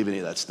if you believe any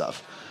of that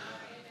stuff.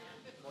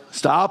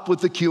 Stop with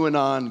the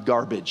QAnon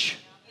garbage.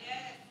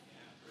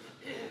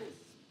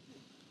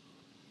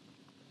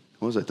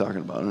 What was I talking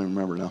about? I don't even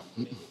remember now.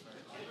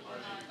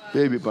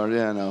 Baby parts,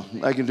 yeah, I know.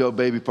 I can do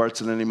baby parts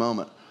at any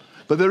moment.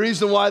 But the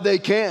reason why they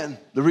can,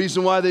 the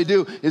reason why they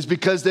do, is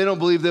because they don't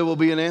believe there will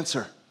be an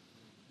answer.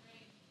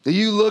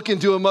 You look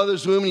into a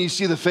mother's womb and you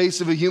see the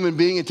face of a human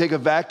being and take a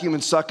vacuum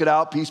and suck it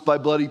out piece by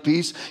bloody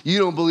piece. You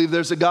don't believe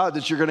there's a God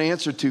that you're going to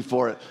answer to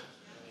for it.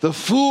 The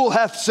fool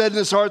hath said in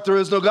his heart, there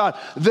is no God.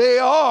 They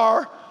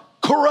are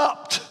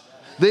corrupt.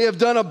 They have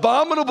done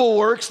abominable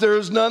works. There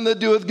is none that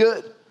doeth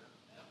good.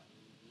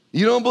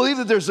 You don't believe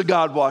that there's a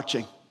God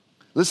watching.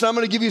 Listen, I'm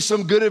going to give you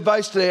some good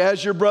advice today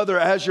as your brother,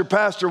 as your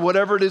pastor,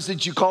 whatever it is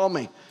that you call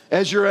me,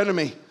 as your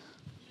enemy.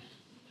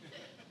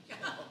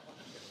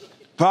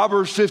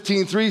 Proverbs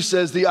 15:3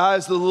 says, the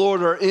eyes of the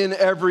Lord are in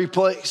every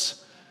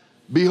place,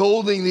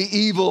 beholding the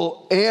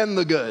evil and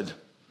the good.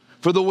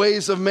 For the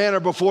ways of man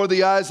are before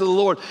the eyes of the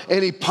Lord,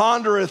 and he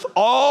pondereth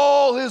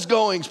all his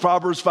goings,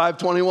 Proverbs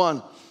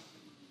 5:21.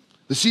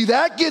 See,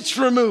 that gets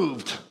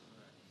removed.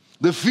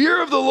 The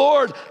fear of the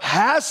Lord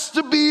has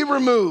to be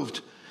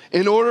removed.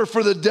 in order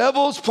for the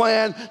devil's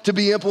plan to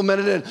be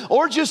implemented in.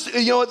 Or just,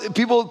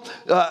 people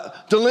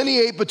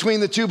delineate between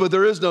the two, but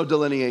there is no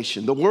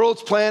delineation. The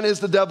world's plan is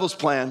the devil's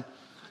plan.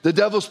 The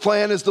devil's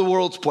plan is the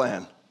world's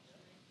plan.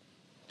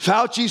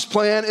 Fauci's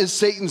plan is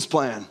Satan's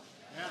plan.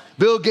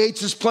 Bill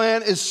Gates'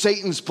 plan is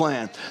Satan's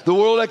plan. The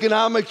World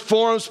Economic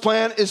Forum's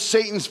plan is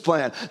Satan's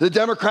plan. The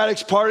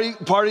Democratic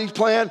Party's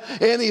plan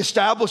and the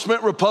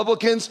establishment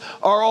Republicans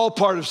are all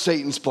part of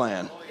Satan's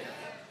plan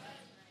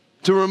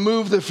to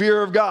remove the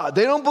fear of God.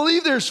 They don't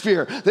believe there's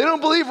fear. They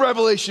don't believe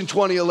Revelation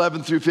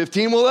 20:11 through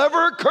 15 will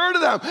ever occur to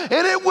them,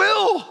 and it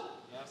will.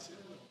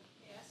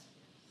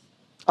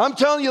 I'm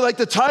telling you, like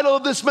the title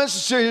of this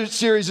message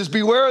series is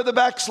Beware of the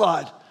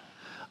Backslide.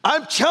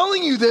 I'm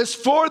telling you this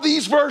for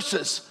these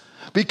verses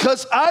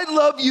because I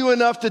love you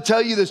enough to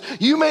tell you this.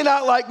 You may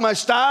not like my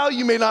style,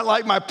 you may not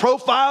like my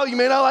profile, you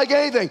may not like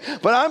anything,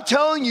 but I'm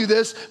telling you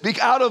this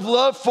out of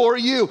love for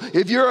you.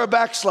 If you're a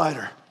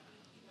backslider,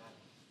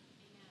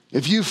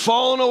 if you've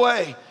fallen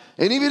away,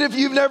 and even if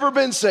you've never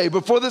been saved,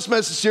 before this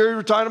message series,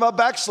 we're talking about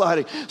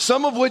backsliding,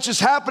 some of which is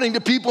happening to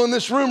people in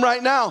this room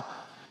right now.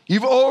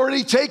 You've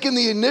already taken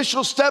the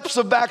initial steps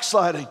of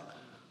backsliding.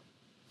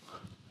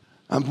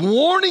 I'm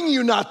warning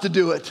you not to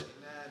do it.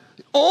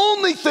 The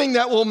only thing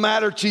that will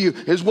matter to you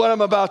is what I'm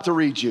about to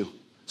read you.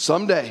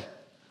 Someday,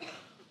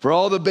 for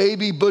all the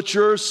baby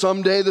butchers,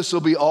 someday this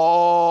will be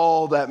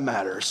all that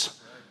matters.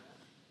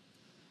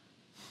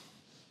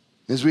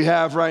 As we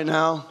have right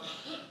now,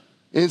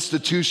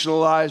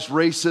 institutionalized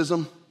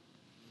racism,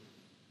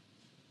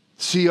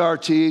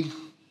 CRT,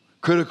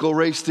 critical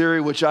race theory,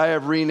 which I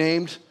have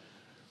renamed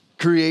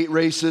Create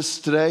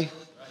Racists today,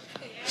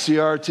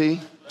 CRT,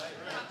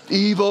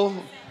 evil.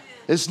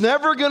 It's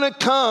never going to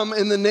come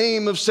in the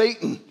name of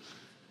Satan.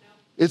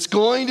 It's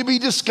going to be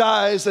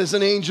disguised as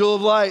an angel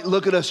of light.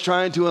 Look at us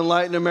trying to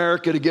enlighten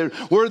America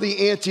we're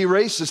the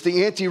anti-racists.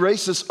 The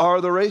anti-racists are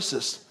the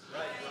racists.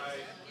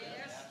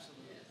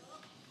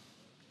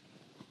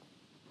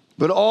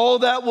 But all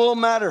that will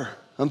matter,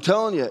 I'm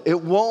telling you,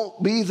 it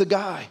won't be the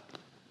guy.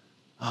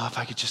 Oh, if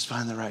I could just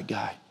find the right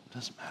guy. It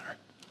doesn't matter.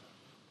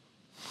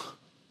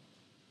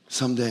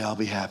 Someday I'll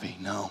be happy.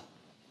 No.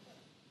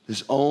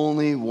 There's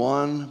only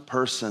one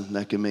person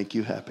that can make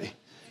you happy.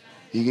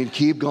 You can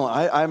keep going.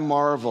 I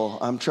marvel.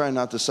 I'm trying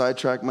not to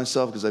sidetrack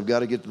myself because I've got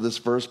to get to this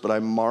verse, but I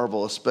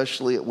marvel,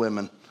 especially at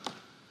women.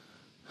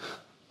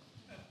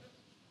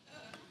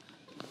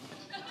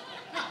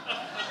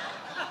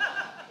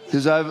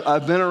 Because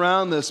I've been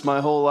around this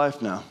my whole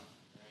life now.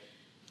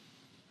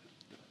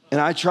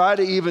 And I try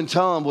to even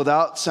tell them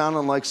without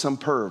sounding like some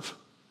perv.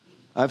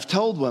 I've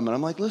told women,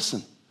 I'm like,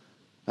 listen,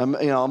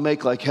 I'll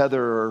make like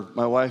Heather or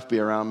my wife be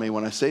around me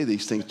when I say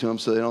these things to them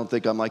so they don't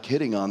think I'm like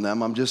hitting on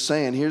them. I'm just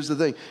saying, here's the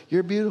thing.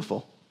 You're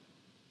beautiful.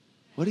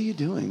 What are you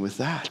doing with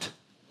that?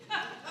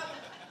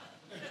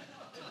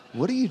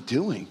 What are you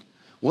doing?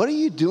 What are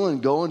you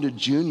doing going to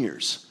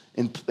juniors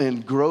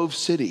in Grove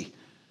City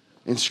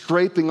and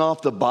scraping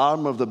off the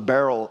bottom of the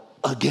barrel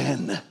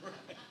again?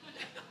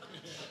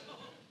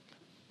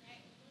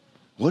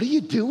 What are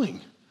you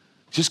doing?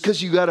 Just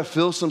because you got to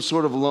fill some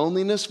sort of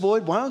loneliness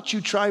void? Why don't you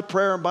try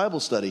prayer and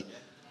Bible study?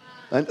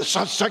 And it's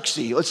not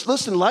sexy.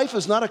 Listen, life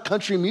is not a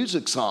country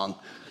music song.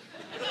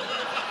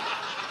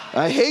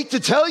 I hate to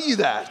tell you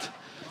that.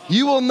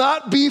 You will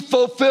not be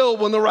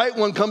fulfilled when the right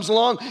one comes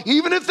along,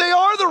 even if they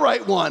are the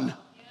right one.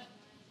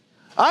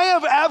 I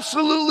have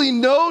absolutely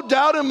no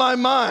doubt in my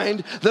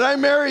mind that I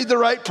married the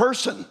right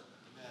person.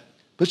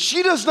 But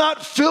she does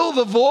not fill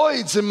the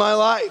voids in my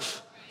life.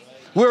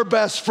 We're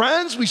best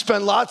friends. We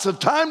spend lots of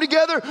time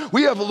together.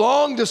 We have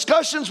long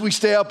discussions. We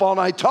stay up all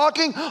night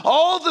talking.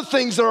 All the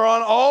things that are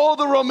on all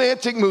the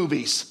romantic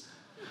movies.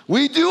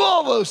 We do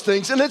all those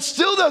things, and it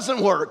still doesn't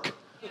work.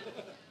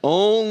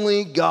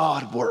 Only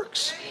God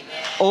works.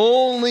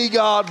 Only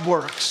God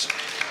works.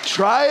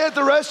 Try it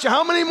the rest.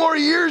 How many more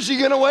years are you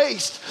going to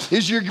waste?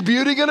 Is your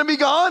beauty going to be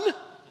gone?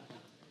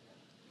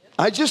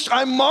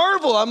 I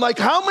marvel. I'm like,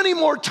 how many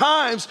more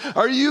times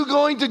are you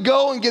going to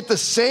go and get the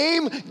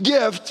same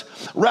gift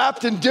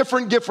wrapped in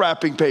different gift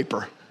wrapping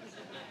paper?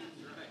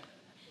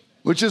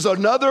 Which is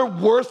another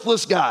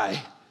worthless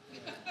guy.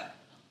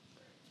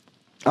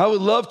 I would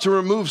love to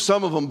remove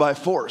some of them by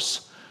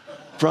force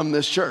from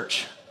this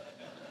church.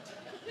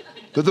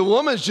 But the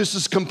woman's just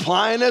as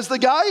compliant as the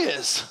guy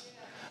is.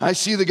 I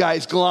see the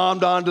guy's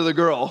glommed onto the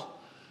girl.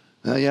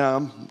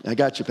 Yeah, I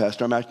got you,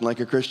 Pastor. I'm acting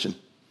like a Christian.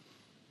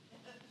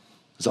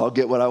 So I'll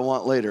get what I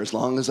want later as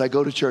long as I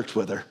go to church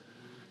with her.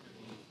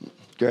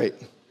 Great.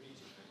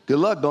 Good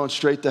luck going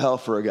straight to hell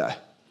for a guy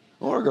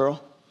or a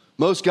girl.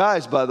 Most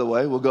guys, by the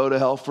way, will go to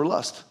hell for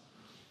lust.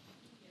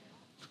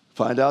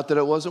 Find out that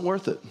it wasn't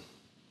worth it.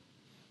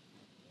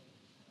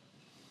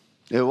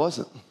 It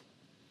wasn't.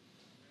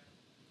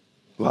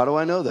 Well, how do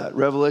I know that?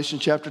 Revelation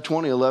chapter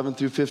 20, 11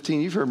 through 15.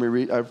 You've heard me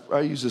read.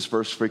 I use this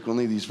verse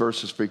frequently, these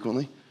verses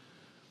frequently.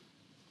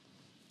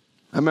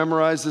 I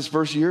memorized this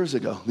verse years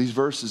ago. These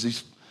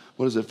verses,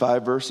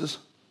 5 verses?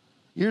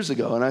 Years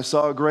ago. And I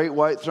saw a great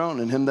white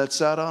throne and him that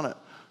sat on it.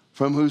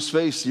 from whose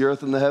face the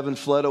earth and the heaven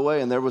fled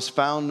away, and there was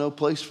found no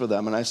place for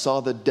them. And I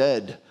saw the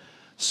dead,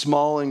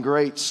 small and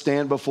great,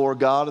 stand before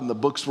God, and the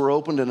books were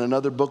opened, and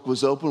another book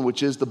was opened,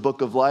 which is the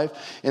book of life.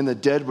 And the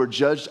dead were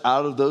judged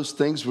out of those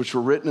things which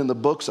were written in the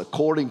books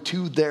according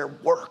to their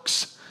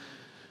works.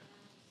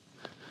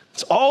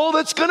 It's all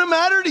that's going to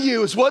matter to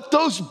you is what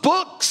those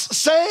books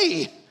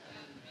say.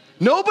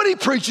 Nobody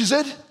preaches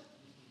it.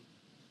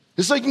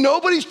 It's like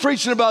nobody's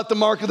preaching about the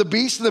mark of the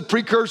beast and the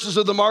precursors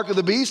of the mark of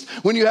the beast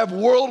when you have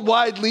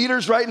worldwide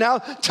leaders right now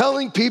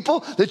telling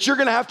people that you're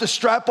going to have to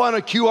strap on a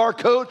QR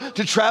code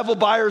to travel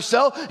buy or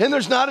sell. And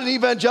there's not an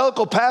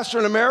evangelical pastor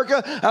in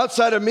America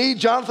outside of me,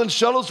 Jonathan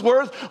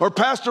Shuttlesworth, or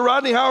Pastor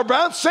Rodney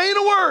Howard-Brown saying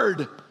a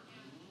word.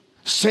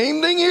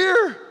 Same thing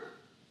here.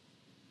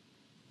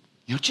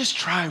 You know, just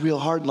try real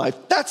hard in life.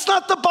 That's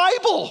not the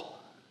Bible.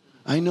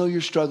 I know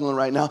you're struggling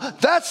right now.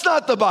 That's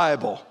not the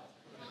Bible.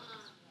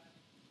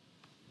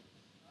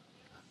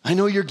 I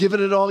know you're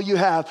giving it all you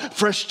have,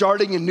 fresh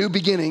starting and new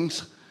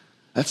beginnings.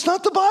 That's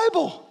not the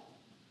Bible.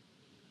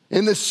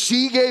 And the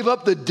sea gave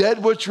up the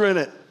dead which were in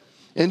it,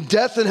 and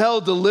death and hell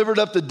delivered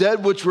up the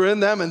dead which were in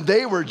them, and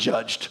they were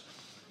judged,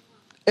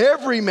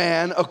 every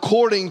man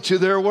according to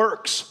their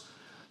works.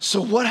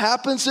 So what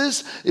happens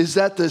is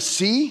that the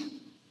sea,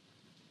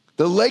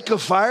 the lake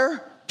of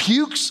fire,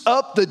 pukes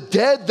up the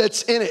dead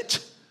that's in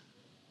it.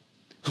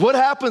 What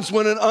happens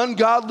when an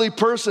ungodly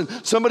person,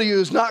 somebody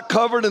who is not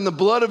covered in the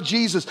blood of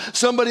Jesus,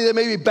 somebody that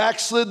maybe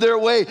backslid their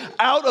way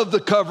out of the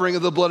covering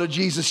of the blood of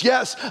Jesus?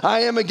 Yes,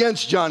 I am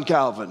against John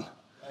Calvin.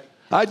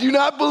 I do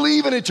not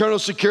believe in eternal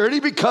security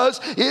because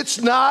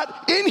it's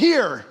not in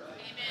here.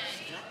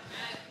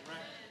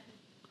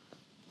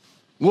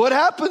 What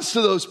happens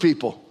to those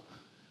people?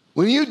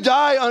 When you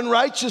die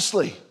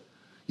unrighteously,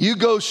 you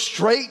go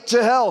straight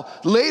to hell,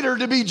 later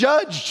to be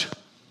judged.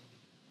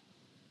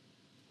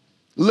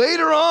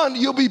 Later on,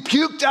 you'll be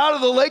puked out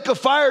of the lake of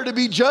fire to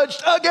be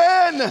judged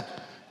again.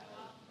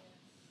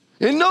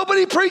 And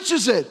nobody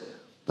preaches it.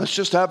 Let's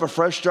just have a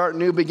fresh start and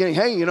new beginning.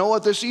 Hey, you know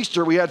what? This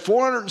Easter, we had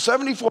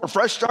 474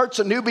 fresh starts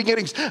and new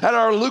beginnings at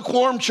our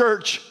lukewarm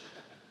church.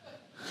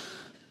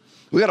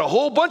 We had a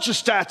whole bunch of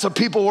stats of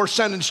people we're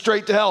sending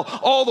straight to hell,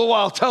 all the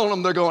while telling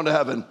them they're going to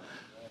heaven.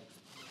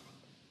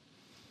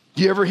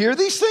 Do you ever hear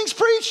these things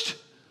preached?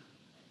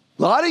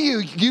 A lot of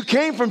you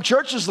came from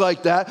churches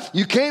like that.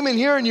 You came in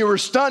here and you were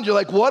stunned. You're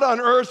like, what on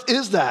earth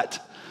is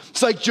that?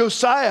 It's like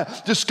Josiah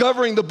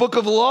discovering the book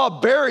of the law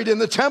buried in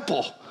the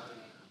temple.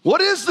 What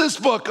is this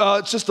book?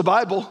 It's just the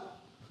Bible.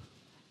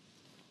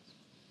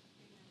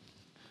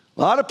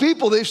 A lot of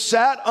people, they've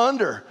sat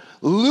under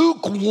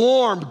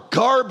lukewarm,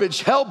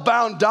 garbage,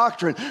 hell-bound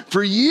doctrine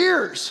for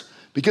years.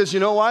 Because you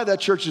know why?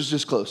 That church is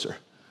just closer.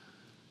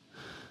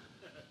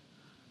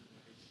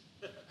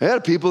 I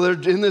had people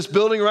that are in this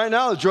building right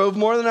now that drove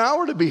more than an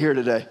hour to be here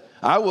today.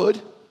 I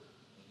wouldn't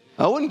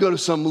go to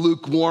some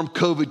lukewarm,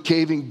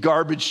 COVID-caving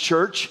garbage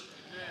church.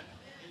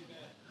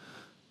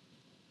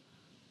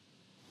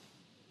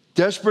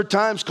 Desperate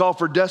times call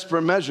for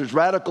desperate measures.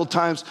 Radical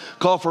times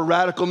call for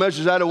radical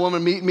measures. I had a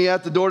woman meet me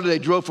at the door today,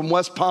 drove from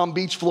West Palm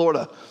Beach,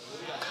 Florida.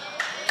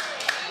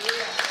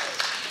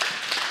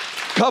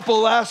 Couple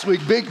last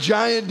week, big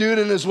giant dude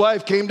and his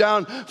wife came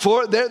down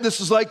for,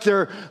 this is like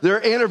their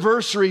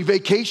anniversary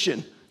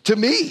vacation. To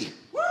me.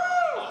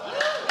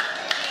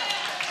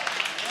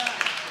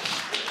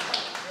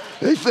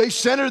 They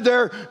centered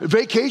their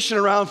vacation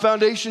around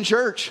Foundation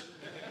Church.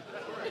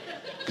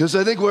 Because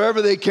I think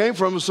wherever they came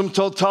from was some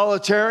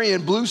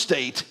totalitarian blue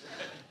state.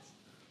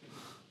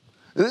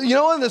 You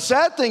know what the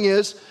sad thing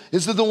is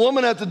that the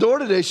woman at the door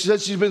today, she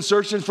said she's been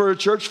searching for a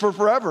church for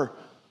forever.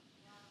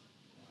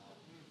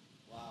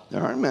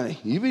 There aren't many.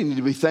 You need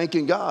to be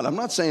thanking God. I'm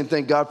not saying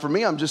thank God for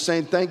me. I'm just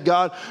saying thank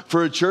God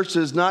for a church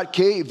that is not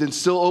caved and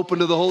still open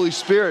to the Holy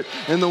Spirit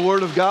and the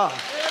Word of God.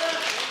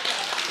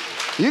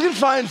 You can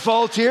find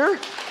fault here.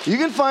 You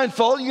can find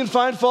fault. You can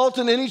find fault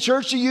in any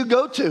church that you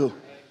go to.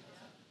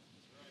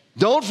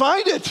 Don't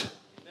find it.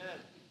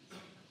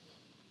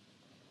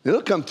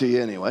 It'll come to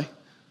you anyway.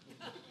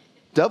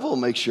 Devil will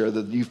make sure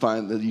that you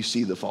find that you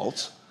see the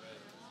faults.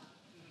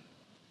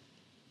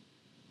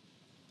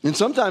 And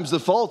sometimes the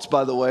faults,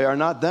 by the way, are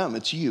not them,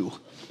 it's you.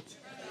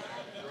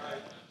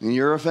 And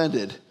you're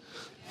offended.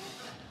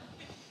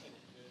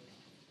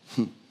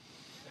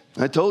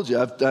 I told you,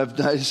 I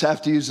just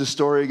have to use this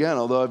story again,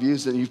 although I've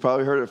used it and you've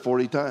probably heard it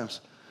 40 times.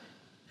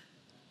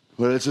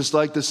 But it's just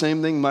like the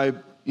same thing.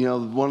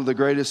 One of the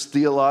greatest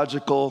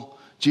theological,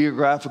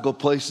 geographical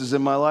places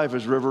in my life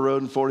is River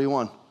Road and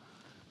 41.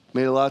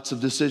 Made lots of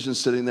decisions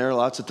sitting there,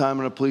 lots of time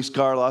in a police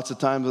car, lots of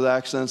time with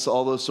accidents,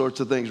 all those sorts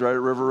of things, right at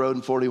River Road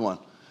and 41.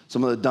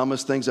 Some of the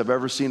dumbest things I've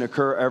ever seen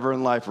occur ever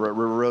in life are at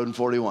River Road and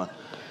 41.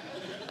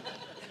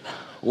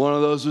 One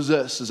of those was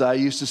this, is I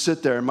used to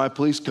sit there in my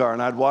police car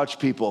and I'd watch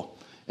people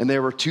and they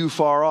were too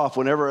far off.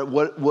 Whenever,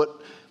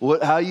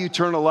 how you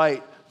turn a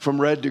light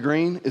from red to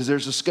green is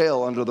there's a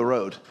scale under the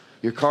road.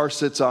 Your car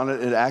sits on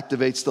it, it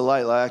activates the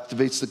light,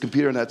 activates the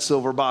computer in that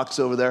silver box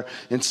over there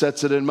and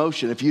sets it in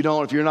motion. If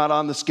you're not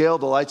on the scale,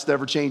 the light's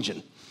never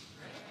changing.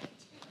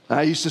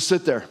 I used to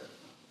sit there.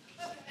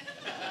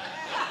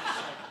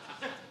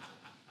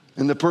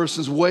 And the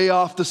person's way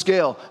off the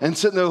scale and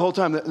sitting there the whole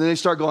time. And then they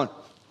start going.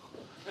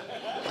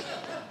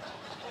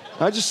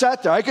 I just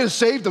sat there. I could have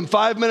saved them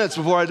 5 minutes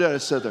before I did. I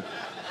sat there.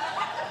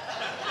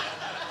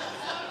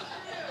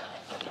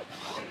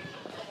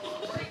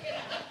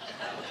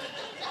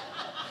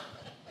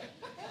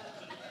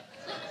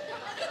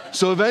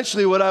 So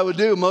eventually what I would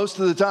do most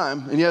of the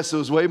time, and yes, it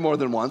was way more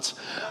than once,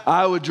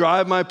 I would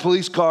drive my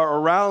police car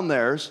around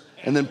theirs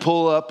and then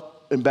pull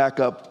up and back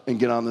up and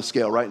get on the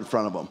scale right in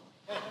front of them.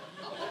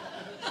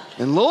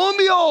 And lo and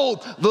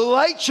behold, the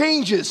light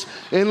changes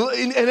and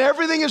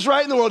everything is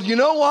right in the world. You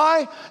know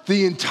why?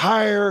 The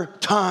entire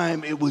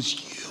time it was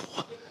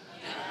you.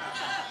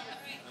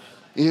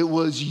 It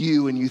was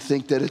you, and you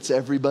think that it's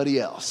everybody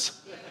else.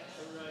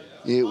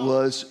 It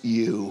was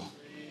you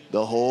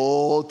the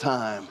whole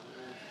time.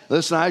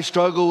 Listen, I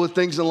struggle with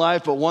things in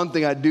life, but one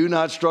thing I do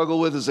not struggle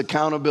with is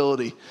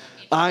accountability.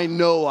 I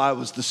know I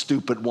was the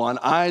stupid one.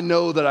 I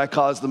know that I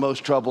caused the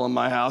most trouble in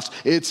my house.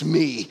 It's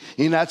me,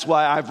 and that's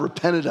why I've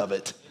repented of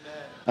it.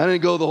 I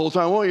didn't go the whole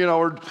time,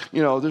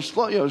 well,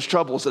 there's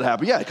troubles that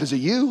happen. Yeah, because of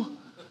you,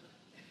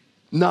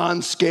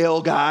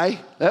 non-scale guy.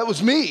 That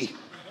was me.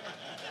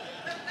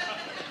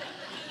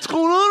 What's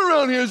going on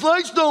around here? His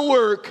lights don't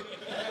work.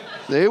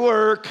 They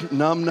work,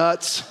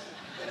 numbnuts.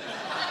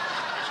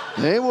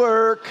 They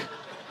work.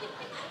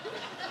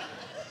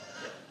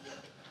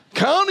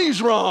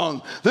 County's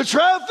wrong. The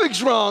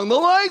traffic's wrong. The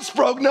light's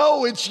broke.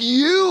 No, it's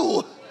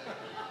you.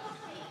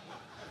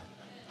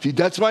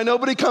 That's why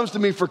nobody comes to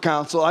me for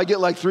counsel. I get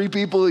like 3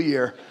 people a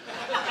year.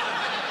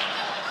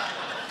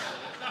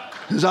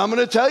 Because I'm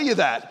going to tell you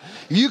that.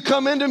 If you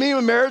come into me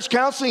with marriage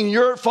counseling and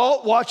you're at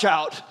fault, watch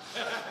out.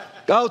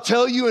 I'll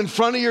tell you in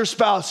front of your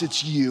spouse,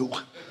 it's you.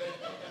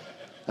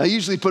 I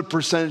usually put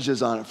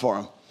percentages on it for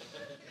them.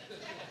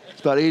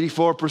 It's about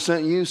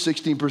 84% you,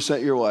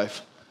 16% your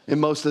wife. And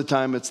most of the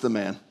time, it's the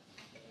man.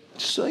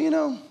 Just so you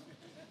know.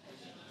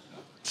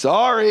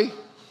 Sorry.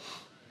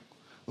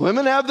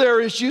 Women have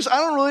their issues. I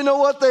don't really know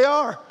what they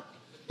are.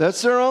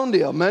 That's their own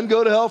deal. Men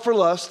go to hell for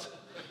lust.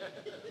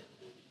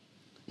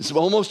 It's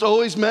almost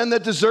always men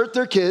that desert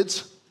their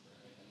kids.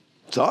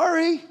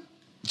 Sorry.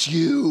 It's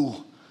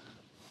you.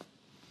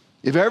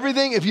 If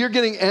you're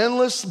getting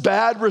endless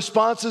bad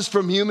responses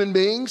from human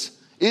beings,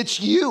 it's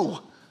you.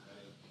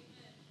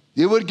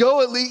 It would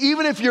go at least,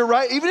 even if you're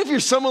right, even if you're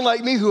someone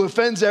like me who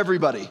offends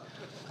everybody,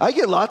 I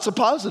get lots of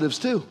positives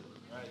too.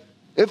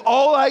 If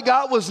all I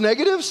got was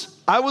negatives,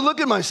 I would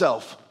look at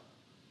myself.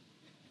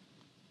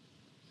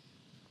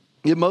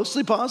 Get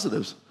mostly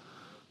positives.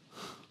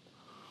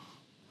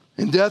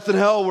 In death and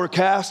hell were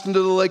cast into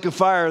the lake of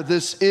fire.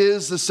 This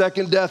is the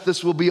second death.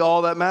 This will be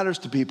all that matters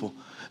to people.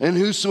 And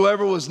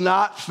whosoever was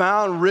not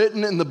found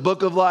written in the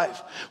book of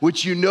life,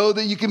 which you know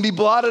that you can be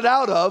blotted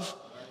out of,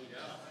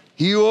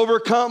 he who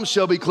overcomes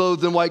shall be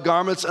clothed in white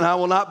garments, and I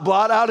will not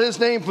blot out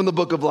his name from the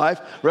book of life,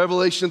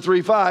 Revelation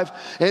 3:5.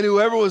 And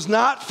whoever was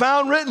not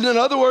found written, in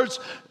other words,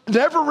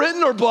 never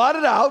written or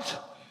blotted out,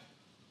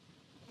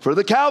 for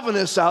the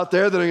Calvinists out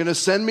there that are going to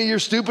send me your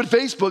stupid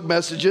Facebook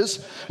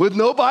messages with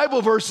no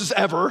Bible verses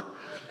ever,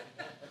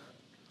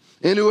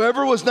 and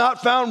whoever was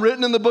not found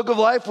written in the book of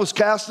life was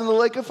cast in the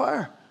lake of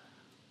fire.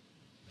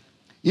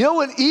 You know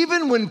what?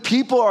 Even when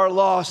people are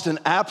lost and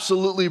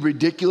absolutely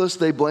ridiculous,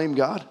 they blame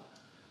God.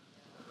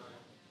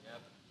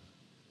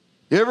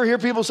 You ever hear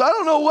people say, I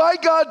don't know why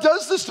God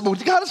does this to me.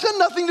 God has got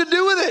nothing to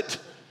do with it.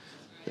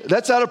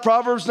 That's out of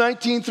Proverbs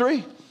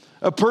 19:3.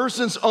 A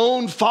person's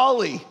own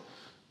folly,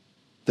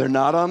 they're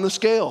not on the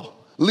scale,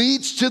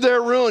 leads to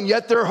their ruin,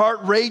 yet their heart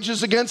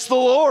rages against the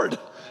Lord.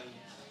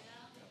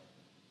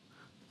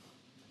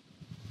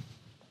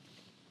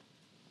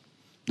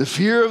 The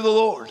fear of the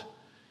Lord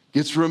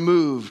gets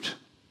removed.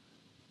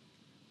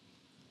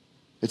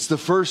 It's the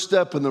first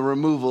step in the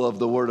removal of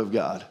the Word of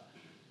God.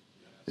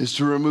 Is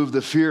to remove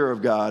the fear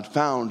of God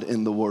found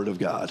in the Word of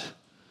God.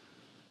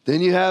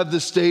 Then you have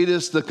the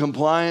status, the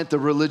compliant, the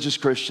religious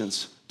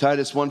Christians.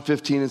 Titus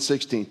 1:15 and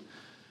 16.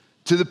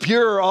 To the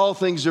pure, all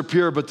things are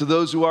pure, but to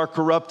those who are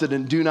corrupted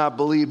and do not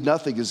believe,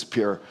 nothing is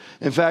pure.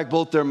 In fact,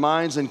 both their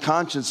minds and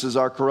consciences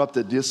are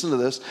corrupted. Listen to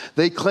this.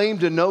 They claim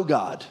to know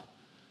God,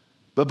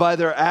 but by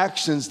their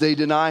actions they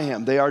deny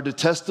him. They are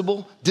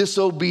detestable,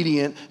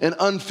 disobedient, and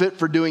unfit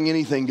for doing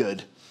anything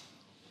good.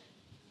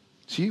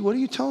 See, what are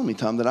you telling me,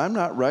 Tom, that I'm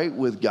not right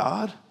with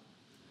God?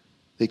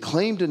 They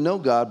claim to know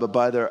God, but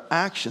by their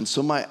actions.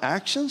 So my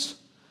actions?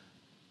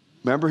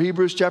 Remember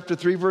Hebrews chapter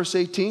 3, verse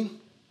 18? Do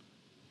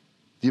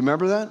you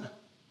remember that?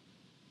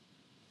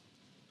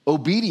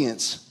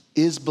 Obedience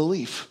is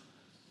belief.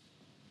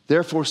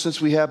 Therefore, since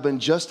we have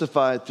been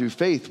justified through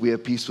faith, we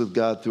have peace with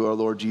God through our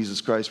Lord Jesus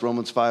Christ.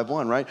 Romans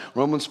 5:1, right?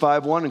 Romans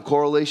 5:1 in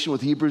correlation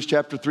with Hebrews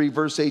chapter 3,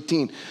 verse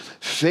 18.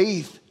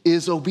 Faith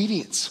is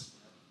obedience.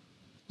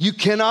 You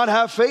cannot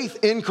have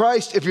faith in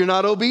Christ if you're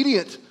not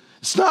obedient.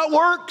 It's not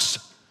works.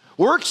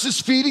 Works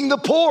is feeding the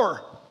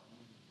poor,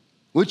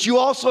 which you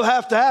also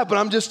have to have. But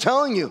I'm just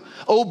telling you,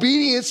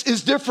 obedience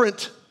is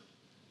different.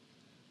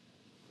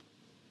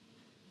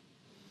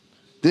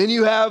 Then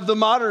you have the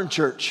modern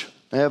church.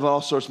 I have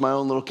all sorts of my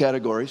own little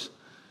categories.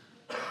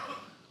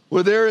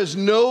 where there is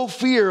no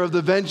fear of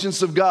the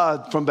vengeance of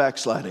God from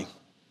backsliding.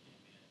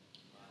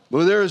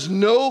 Where there is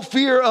no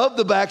fear of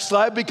the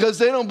backslide because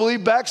they don't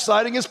believe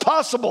backsliding is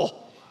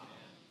possible.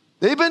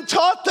 They've been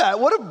taught that.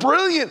 What a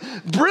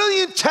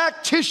brilliant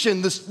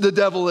tactician the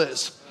devil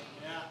is.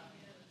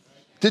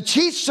 To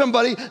teach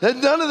somebody that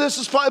none of this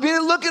is possible. I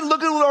mean, look at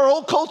our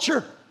whole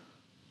culture.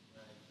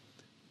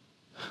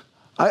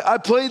 I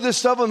played this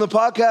stuff on the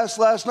podcast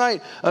last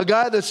night. A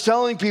guy that's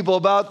telling people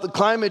about the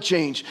climate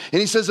change. And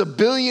he says 1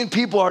 billion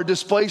people are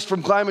displaced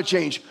from climate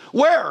change.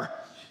 Where?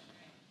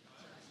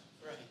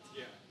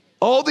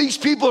 All these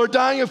people are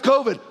dying of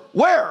COVID.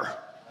 Where?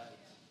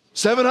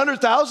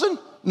 700,000?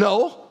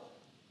 No.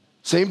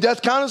 Same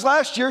death count as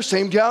last year.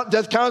 Same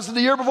death count as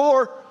the year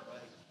before.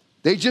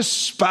 They just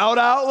spout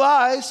out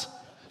lies.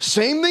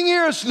 Same thing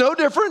here. It's no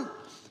different.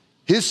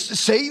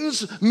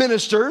 Satan's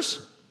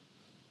ministers.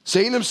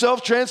 Satan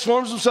himself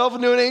transforms himself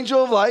into an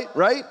angel of light,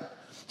 right?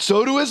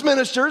 So do his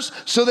ministers.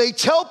 So they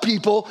tell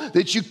people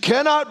that you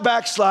cannot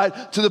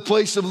backslide to the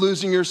place of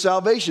losing your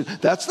salvation.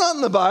 That's not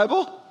in the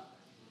Bible.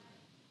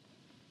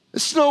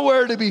 It's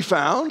nowhere to be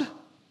found.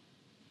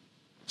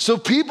 So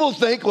people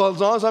think, well,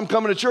 as long as I'm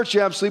coming to church,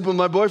 yeah, I'm sleeping with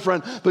my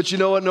boyfriend. But you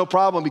know what? No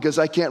problem, because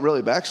I can't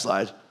really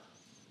backslide.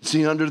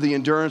 Seen under the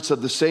endurance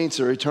of the saints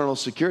or eternal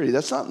security.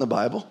 That's not in the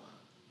Bible.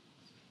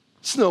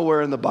 It's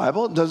nowhere in the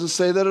Bible. It doesn't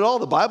say that at all.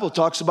 The Bible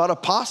talks about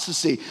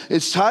apostasy.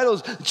 Its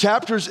titles,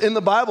 chapters in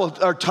the Bible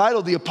are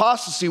titled the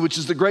apostasy, which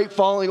is the great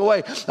falling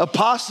away.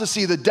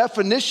 Apostasy, the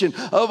definition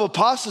of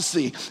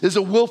apostasy, is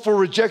a willful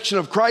rejection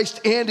of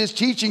Christ and his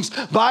teachings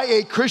by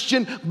a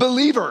Christian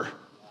believer.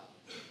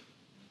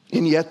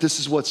 And yet this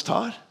is what's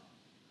taught.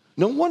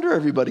 No wonder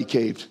everybody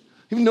caved.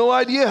 You have no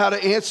idea how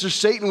to answer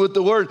Satan with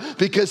the word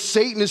because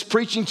Satan is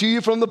preaching to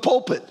you from the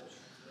pulpit.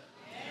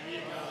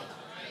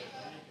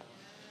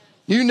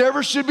 You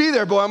never should be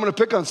there. Boy, I'm going to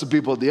pick on some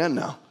people at the end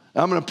now.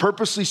 I'm going to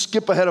purposely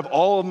skip ahead of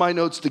all of my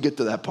notes to get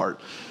to that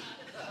part.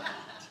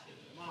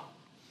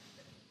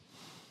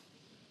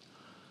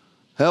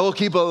 That will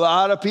keep a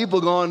lot of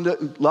people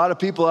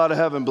out of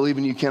heaven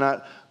believing you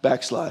cannot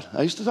backslide.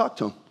 I used to talk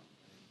to them.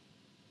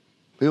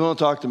 People don't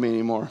talk to me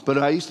anymore, but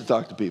I used to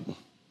talk to people.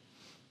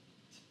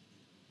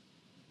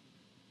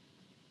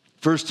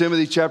 1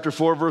 Timothy chapter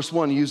 4, verse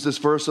 1. I used this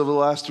verse over the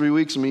last 3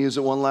 weeks. I'm going to use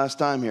it one last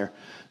time here.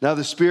 Now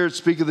the Spirit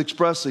speaketh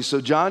expressly. So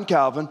John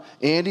Calvin,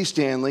 Andy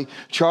Stanley,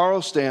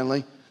 Charles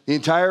Stanley, the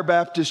entire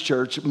Baptist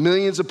church,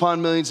 millions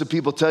upon millions of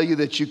people tell you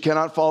that you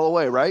cannot fall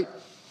away, right?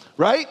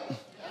 Right?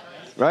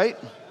 Right?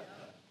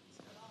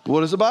 What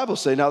does the Bible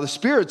say? Now the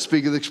Spirit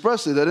speaketh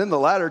expressly that in the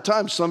latter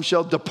times some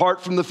shall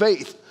depart from the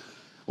faith.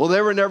 Well,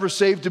 they were never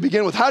saved to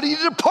begin with. How do you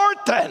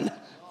depart then?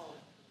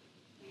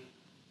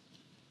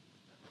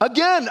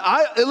 Again,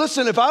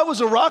 listen, if I was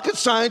a rocket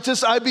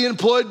scientist, I'd be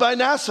employed by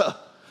NASA.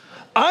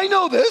 I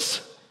know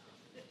this.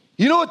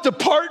 You know what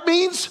depart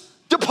means?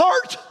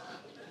 Depart.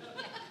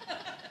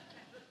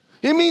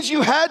 It means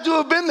you had to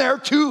have been there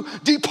to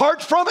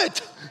depart from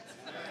it.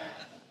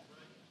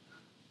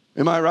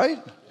 Am I right?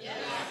 Yes.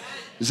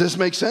 Does this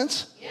make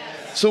sense?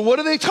 Yes. So what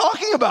are they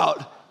talking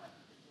about?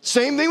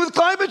 Same thing with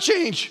climate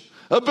change.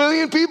 1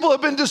 billion people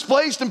have been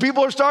displaced and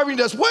people are starving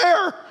to death.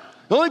 Where?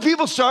 The only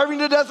people starving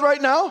to death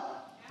right now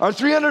are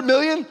 300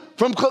 million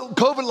from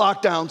COVID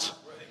lockdowns.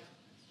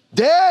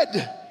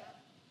 Dead.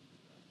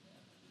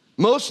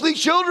 Mostly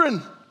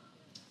children.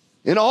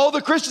 And all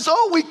the Christians,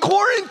 we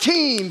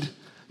quarantined.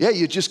 Yeah,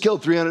 you just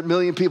killed 300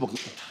 million people.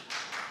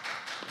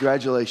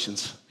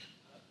 Congratulations.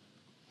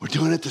 We're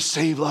doing it to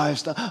save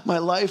lives. Now, my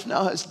life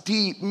now has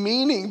deep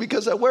meaning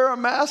because I wear a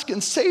mask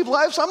and save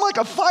lives. I'm like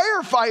a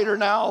firefighter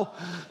now.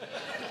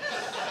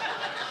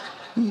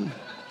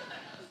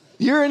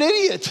 You're an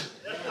idiot.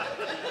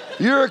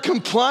 You're a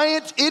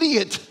compliant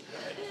idiot.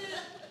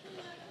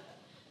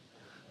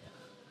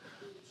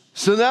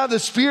 So now the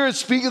Spirit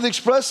speaketh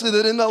expressly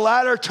that in the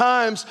latter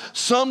times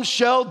some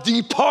shall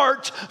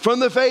depart from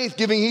the faith,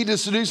 giving heed to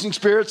seducing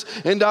spirits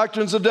and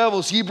doctrines of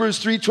devils.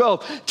 Hebrews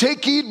 3:12.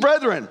 Take heed,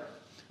 brethren.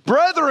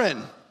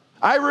 Brethren.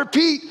 I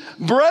repeat,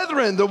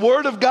 brethren. The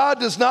word of God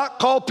does not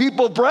call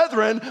people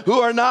brethren who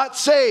are not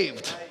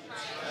saved.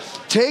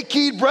 Take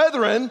heed,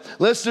 brethren,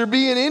 lest there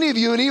be in any of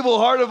you an evil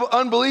heart of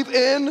unbelief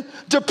in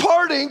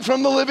departing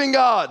from the living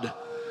God.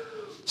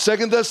 2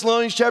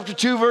 Thessalonians chapter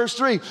 2, verse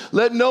 3.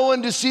 Let no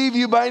one deceive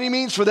you by any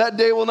means, for that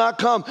day will not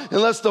come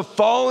unless the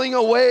falling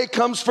away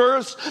comes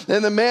first,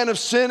 and the man of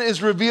sin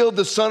is revealed,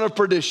 the son of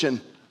perdition.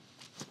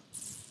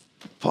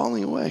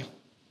 Falling away.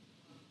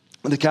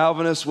 And the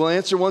Calvinists will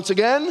answer once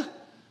again,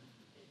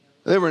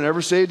 they were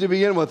never saved to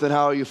begin with, and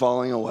how are you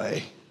falling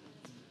away?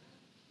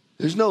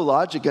 There's no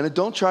logic in it.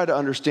 Don't try to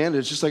understand it.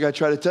 It's just like I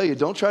try to tell you,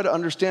 don't try to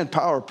understand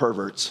power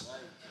perverts.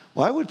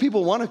 Why would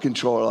people want to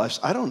control our lives?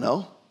 I don't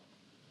know.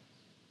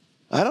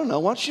 Why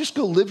don't you just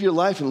go live your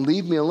life and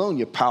leave me alone,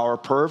 you power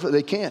perv?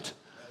 They can't.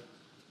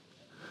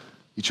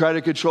 You try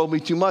to control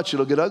me too much,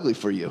 it'll get ugly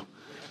for you.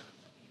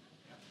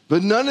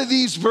 But none of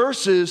these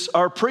verses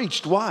are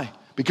preached. Why?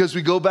 Because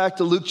we go back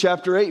to Luke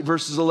chapter 8,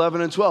 verses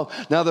 11 and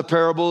 12. Now the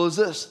parable is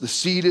this. The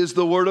seed is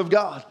the word of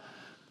God.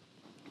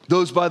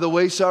 Those by the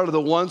wayside are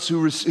the ones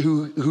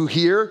who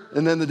hear,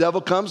 and then the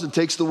devil comes and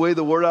takes away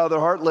the word out of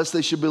their heart, lest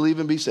they should believe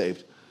and be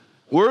saved.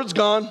 Word's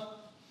gone.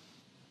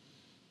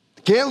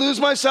 Can't lose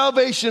my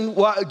salvation.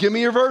 Why? Give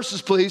me your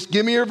verses, please.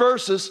 Give me your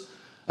verses.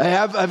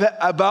 I've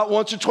about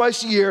once or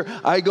twice a year,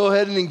 I go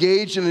ahead and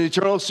engage in an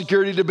eternal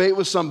security debate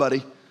with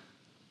somebody.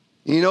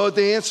 You know what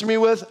they answer me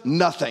with?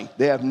 Nothing.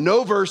 They have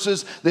no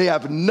verses. They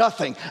have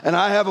nothing. And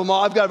I have them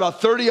all. I've got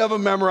about 30 of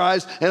them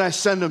memorized, and I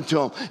send them to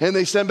them. And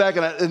they send back,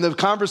 and the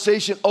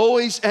conversation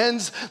always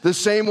ends the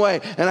same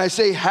way. And I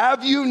say,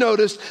 have you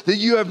noticed that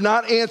you have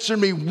not answered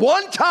me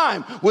one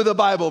time with a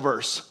Bible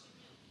verse?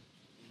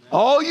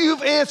 All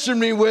you've answered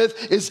me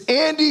with is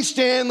Andy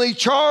Stanley,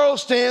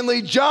 Charles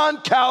Stanley,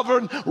 John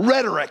Calvin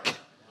rhetoric.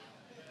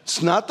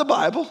 It's not the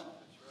Bible.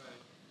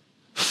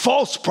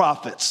 False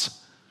prophets.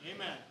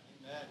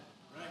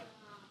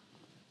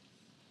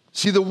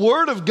 See, the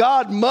word of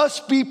God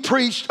must be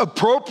preached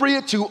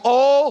appropriate to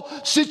all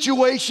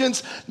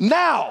situations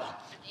now.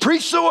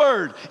 Preach the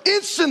word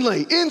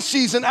instantly, in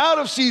season, out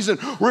of season,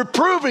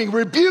 reproving,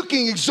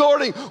 rebuking,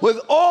 exhorting with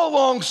all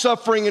long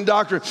suffering and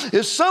doctrine.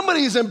 If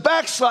somebody is in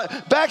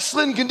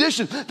backslidden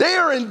condition, they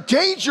are in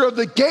danger of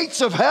the gates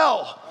of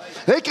hell.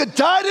 They could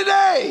die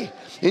today,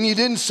 and you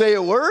didn't say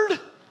a word.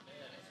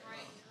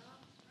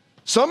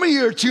 Some of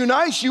you are too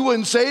nice. You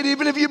wouldn't say it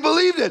even if you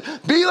believed it.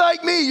 Be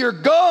like me. You're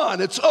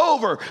gone. It's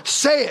over.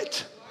 Say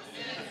it.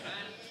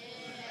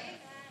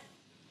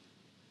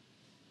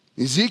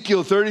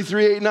 Ezekiel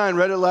 33:8-9.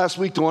 Read it last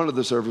week to one of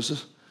the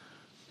services.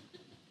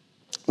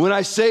 When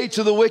I say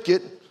to the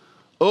wicked,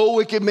 O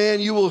wicked man,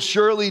 you will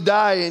surely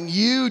die, and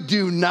you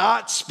do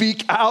not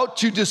speak out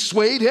to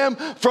dissuade him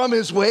from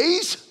his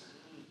ways.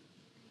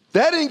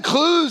 That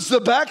includes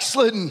the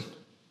backslidden.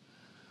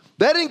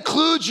 That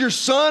includes your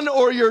son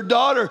or your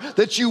daughter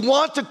that you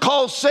want to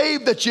call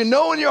saved that you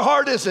know in your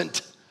heart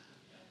isn't.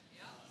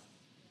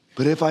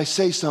 But if I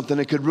say something,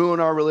 it could ruin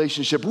our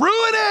relationship.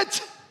 Ruin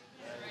it!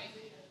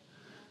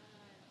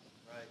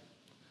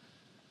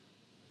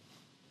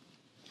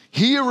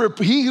 He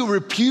who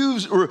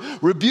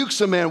rebukes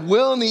a man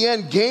will in the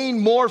end gain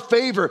more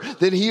favor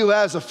than he who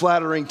has a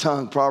flattering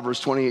tongue.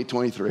 Proverbs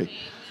 28:23.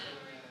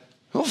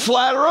 Don't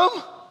flatter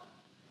him.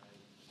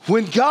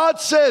 When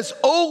God says,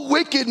 O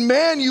wicked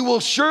man, you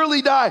will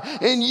surely die,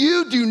 and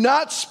you do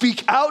not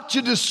speak out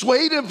to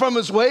dissuade him from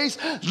his ways,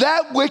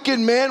 that wicked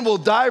man will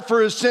die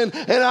for his sin,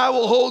 and I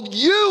will hold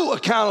you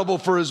accountable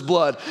for his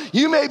blood.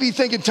 You may be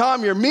thinking,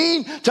 Tom, you're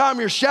mean.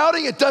 Tom, you're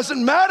shouting. It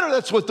doesn't matter.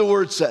 That's what the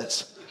word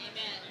says.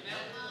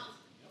 Amen.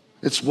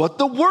 It's what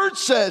the word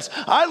says.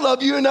 I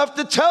love you enough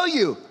to tell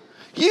you.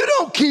 You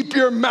don't keep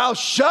your mouth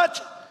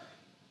shut.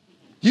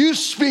 You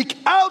speak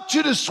out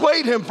to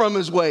dissuade him from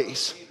his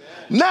ways.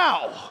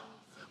 Now,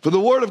 for the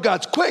word of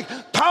God's quick,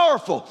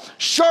 powerful,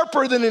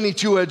 sharper than any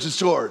two-edged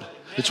sword.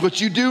 It's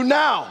what you do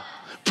now.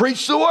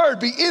 Preach the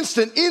word. Be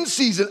instant, in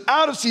season,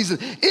 out of season.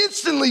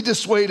 Instantly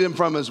dissuade him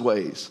from his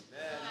ways.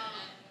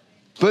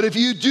 But if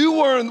you do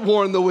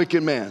warn the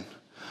wicked man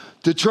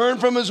to turn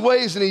from his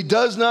ways and he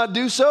does not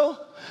do so,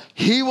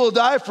 he will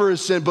die for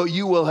his sin, but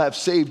you will have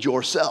saved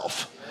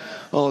yourself.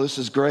 Oh, this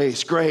is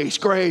grace, grace,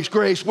 grace,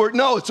 grace.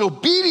 No, it's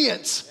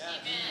obedience.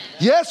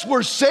 Yes,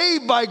 we're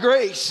saved by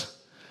grace.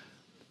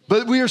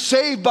 But we're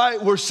saved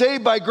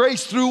by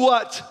grace through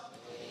what?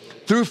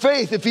 Through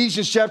faith.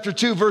 Ephesians chapter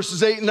 2,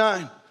 verses 8 and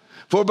 9.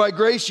 For by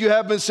grace you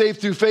have been saved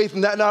through faith,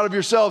 and that not of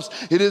yourselves.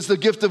 It is the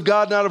gift of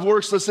God, not of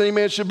works, lest any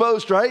man should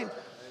boast, right?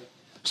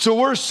 So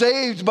we're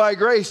saved by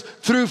grace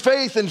through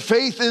faith, and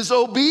faith is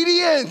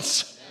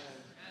obedience.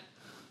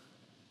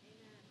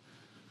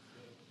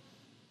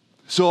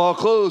 So I'll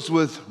close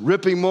with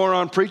ripping more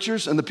on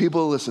preachers and the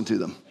people who listen to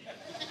them.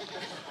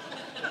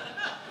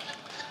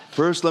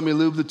 First, let me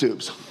lube the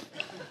tubes.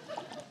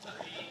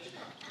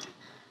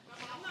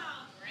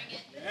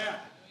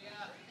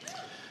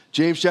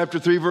 James chapter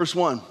 3, verse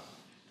 1.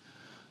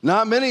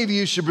 Not many of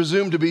you should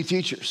presume to be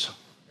teachers,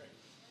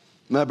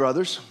 my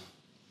brothers,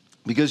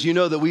 because you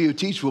know that we who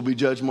teach will be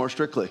judged more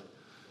strictly.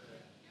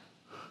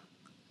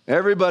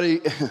 Everybody,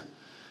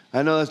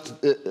 I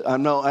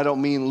don't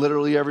mean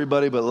literally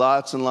everybody, but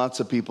lots and lots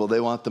of people,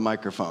 they want the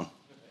microphone.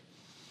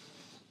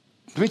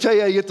 Let me tell you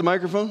how you get the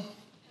microphone.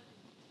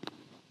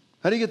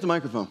 How do you get the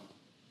microphone?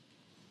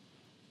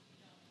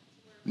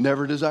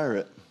 Never desire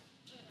it.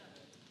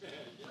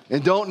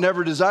 And don't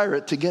never desire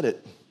it to get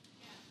it.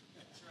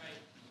 That's right.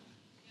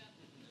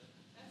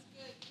 That's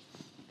good.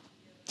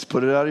 Just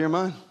put it out of your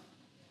mind.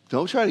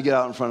 Don't try to get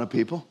out in front of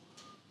people.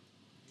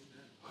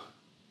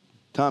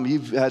 Tom,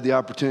 you've had the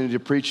opportunity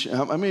to preach.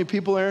 How many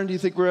people, Aaron, do you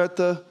think were at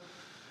the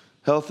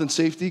health and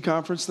safety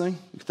conference thing?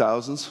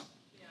 Thousands.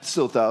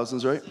 Still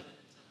thousands, right?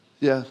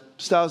 Yeah,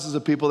 there's thousands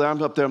of people there.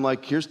 I'm up there. I'm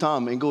like, here's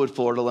Tom, Inglewood,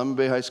 Florida, Lemon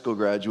Bay High School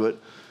graduate.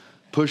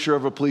 Pusher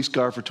of a police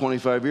car for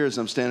 25 years.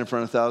 I'm standing in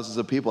front of thousands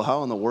of people.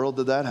 How in the world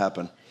did that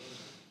happen?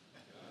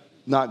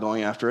 Not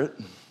going after it.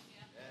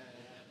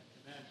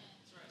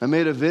 I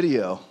made a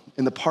video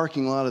in the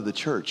parking lot of the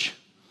church.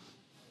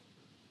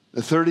 a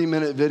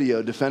 30-minute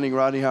video defending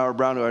Rodney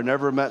Howard-Browne, who I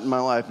never met in my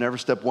life, never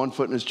stepped one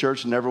foot in his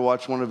church, and never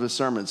watched one of his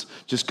sermons.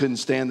 Just couldn't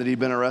stand that he'd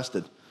been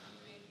arrested.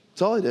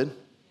 That's all he did.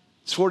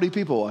 It's 40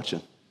 people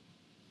watching.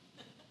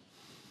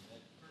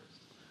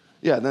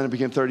 Yeah, then it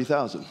became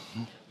 30,000.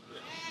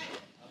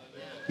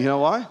 You know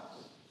why?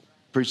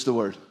 Preach the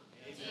word.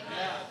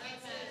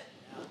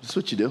 That's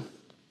what you do.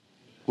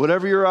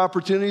 Whatever your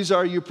opportunities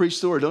are, you preach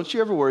the word. Don't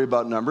you ever worry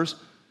about numbers.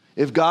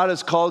 If God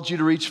has called you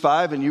to reach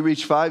 5 and you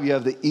reach 5, you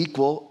have the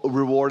equal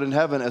reward in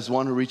heaven as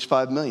one who reached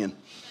 5 million.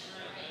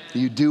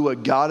 You do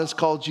what God has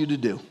called you to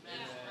do.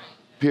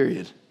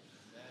 Period.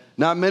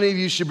 Not many of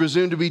you should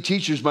presume to be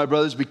teachers, my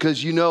brothers,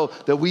 because you know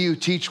that we who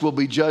teach will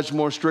be judged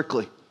more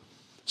strictly.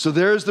 So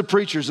there's the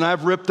preachers, and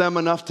I've ripped them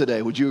enough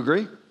today. Would you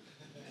agree?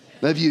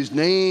 I've used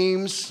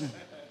names,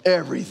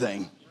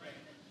 everything.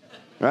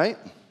 Right?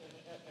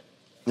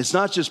 It's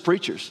not just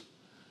preachers.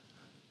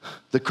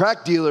 The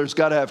crack dealer's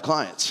got to have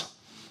clients.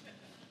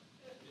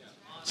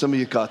 Some of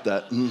you caught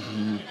that.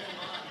 Mm-hmm.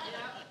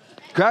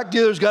 Crack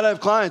dealer's got to have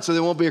clients, so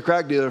they won't be a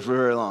crack dealer for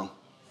very long.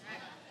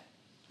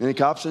 Any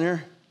cops in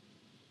here?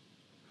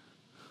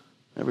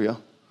 There we go.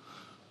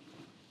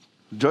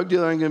 Drug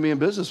dealer ain't going to be in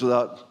business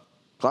without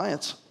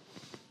clients.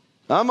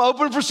 I'm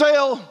open for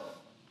sale.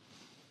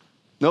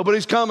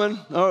 Nobody's coming.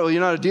 Oh, well,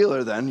 you're not a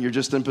dealer then. You're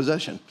just in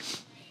possession.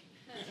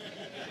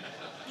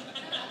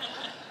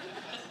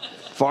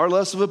 Far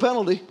less of a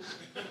penalty.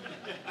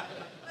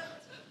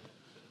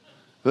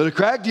 But a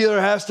crack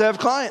dealer has to have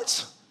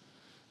clients.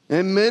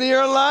 And many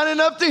are lining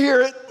up to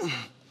hear it.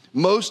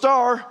 Most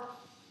are.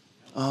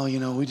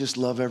 Oh, we just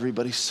love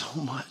everybody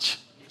so much.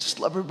 Just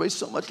love everybody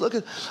so much. Look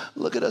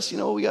at us.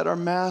 We got our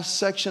mask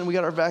section. We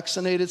got our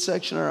vaccinated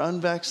section, our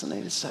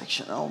unvaccinated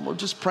section. Oh, we're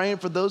just praying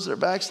for those that are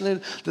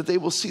vaccinated that they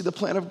will see the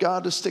plan of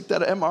God to stick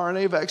that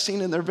mRNA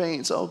vaccine in their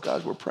veins. Oh,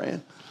 God, we're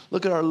praying.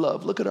 Look at our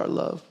love. Look at our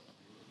love.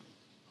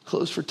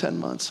 Closed for 10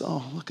 months.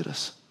 Oh, look at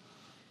us.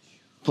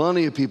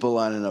 Plenty of people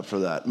lining up for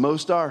that.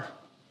 Most are.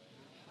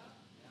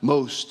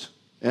 Most.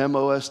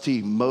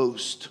 M-O-S-T.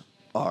 Most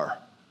are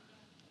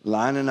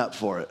lining up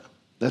for it.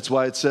 That's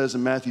why it says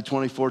in Matthew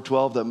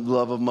 24:12 that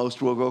love of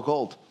most will go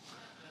cold.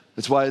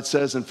 That's why it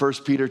says in 1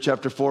 Peter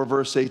chapter 4,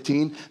 verse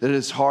 18, that it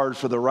is hard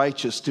for the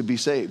righteous to be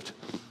saved.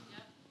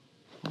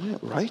 Yeah,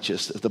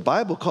 righteous. If the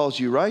Bible calls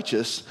you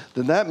righteous,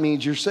 then that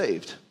means you're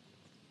saved.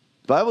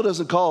 The Bible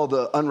doesn't call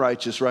the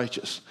unrighteous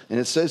righteous. And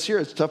it says here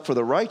it's tough for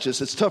the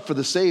righteous. It's tough for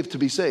the saved to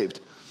be saved.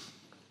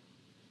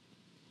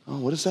 Oh,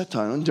 what is that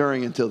time?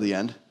 Enduring until the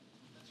end.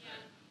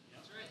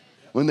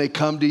 When they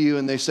come to you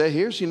and they say,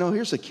 here's a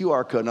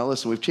QR code. Now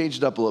listen, we've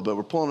changed it up a little bit.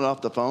 We're pulling it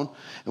off the phone.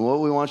 And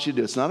what we want you to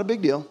do, it's not a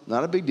big deal.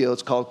 Not a big deal.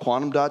 It's called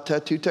quantum dot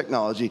tattoo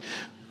technology,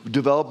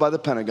 developed by the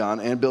Pentagon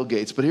and Bill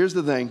Gates. But here's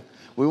the thing.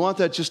 We want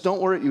that. Just don't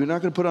worry. You're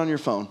not going to put it on your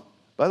phone.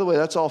 By the way,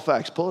 that's all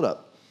facts. Pull it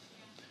up.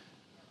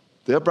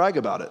 They'll brag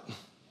about it.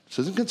 This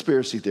isn't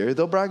conspiracy theory.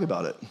 They'll brag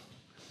about it.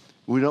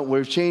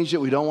 We've changed it.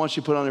 We don't want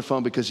you to put it on your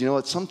phone because you know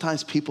what?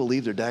 Sometimes people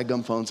leave their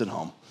dadgum phones at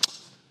home.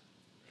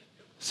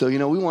 So,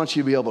 we want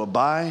you to be able to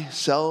buy,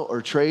 sell,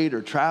 or trade,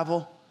 or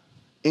travel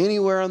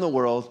anywhere in the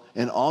world.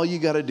 And all you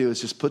got to do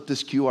is just put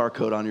this QR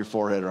code on your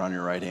forehead or on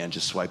your right hand.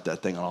 Just swipe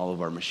that thing on all of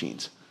our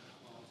machines.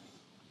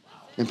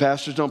 And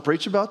pastors don't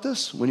preach about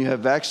this. When you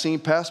have vaccine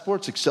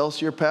passports,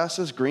 Excelsior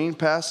passes, green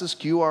passes,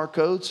 QR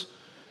codes,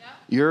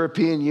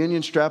 European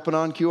Union strapping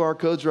on QR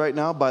codes right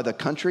now by the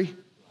country.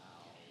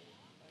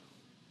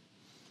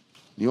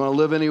 You want to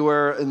live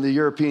anywhere in the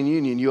European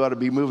Union, you ought to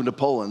be moving to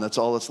Poland. That's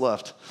all that's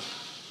left.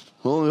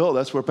 Well,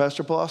 that's where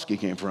Pastor Pulaski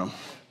came from.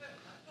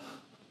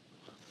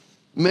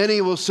 Many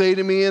will say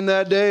to me in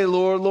that day,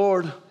 Lord,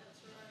 Lord.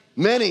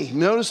 Many.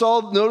 Notice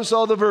all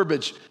the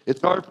verbiage.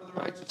 It's hard for the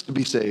righteous to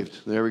be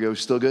saved. There we go.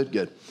 Still good?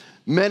 Good.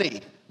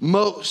 Many.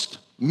 Most.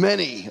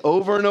 Many.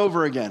 Over and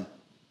over again.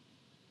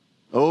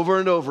 Over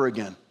and over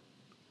again.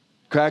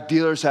 Crack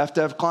dealers have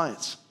to have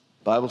clients.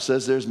 The Bible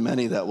says there's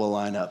many that will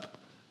line up.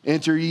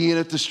 Enter ye in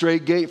at the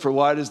straight gate, for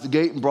wide is the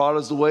gate and broad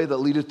is the way that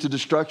leadeth to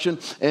destruction,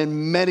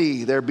 and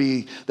many there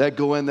be that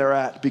go in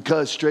thereat.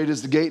 Because straight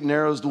is the gate and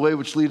narrow is the way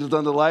which leadeth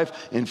unto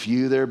life, and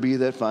few there be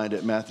that find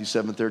it. Matthew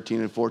 7:13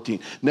 and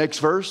 14. Next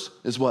verse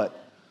is what?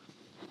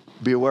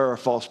 Be aware of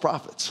false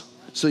prophets.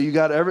 So you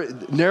got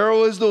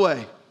narrow is the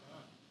way.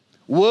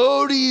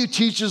 Woe to you,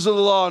 teachers of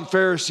the law and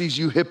Pharisees,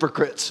 you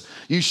hypocrites.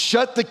 You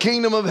shut the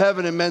kingdom of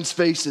heaven in men's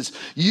faces.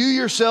 You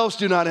yourselves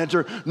do not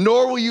enter,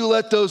 nor will you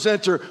let those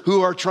enter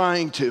who are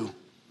trying to.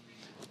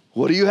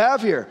 What do you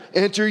have here?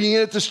 Enter ye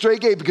in at the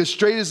straight gate, because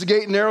straight is the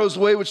gate and narrow is the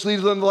way which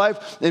leadeth unto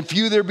life, and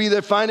few there be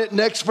that find it.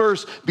 Next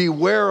verse,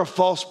 beware of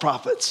false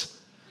prophets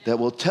that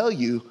will tell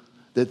you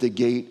that the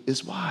gate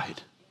is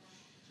wide.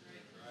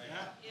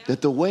 That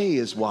the way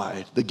is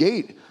wide. The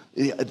gate,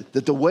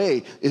 that the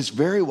way is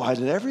very wide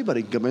and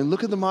everybody can come in.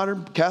 Look at the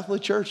modern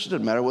Catholic Church. It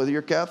doesn't matter whether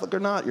you're Catholic or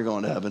not, you're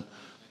going to heaven.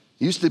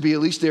 Used to be at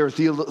least they were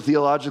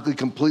theologically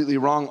completely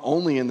wrong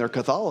only in their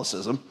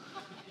Catholicism.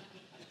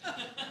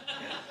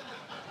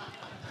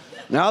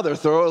 Now they're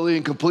thoroughly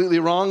and completely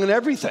wrong in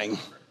everything.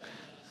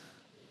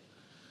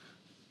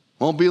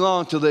 Won't be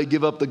long till they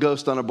give up the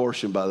ghost on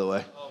abortion, by the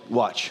way.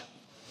 Watch.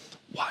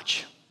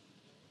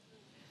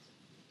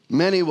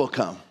 Many will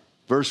come.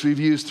 Verse we've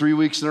used 3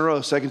 weeks in a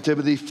row, 2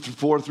 Timothy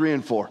 4, 3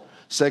 and 4.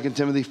 2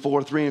 Timothy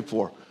 4, 3 and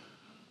 4.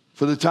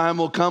 For the time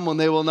will come when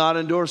they will not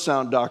endure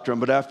sound doctrine,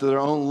 but after their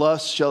own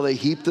lusts shall they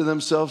heap to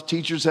themselves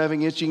teachers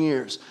having itching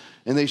ears.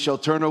 And they shall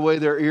turn away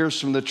their ears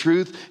from the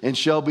truth and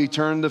shall be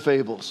turned to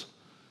fables.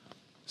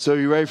 So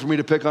you ready for me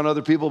to pick on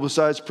other people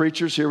besides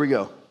preachers? Here we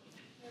go.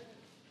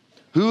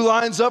 Who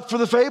lines up for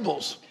the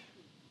fables?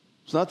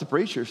 It's not the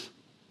preachers.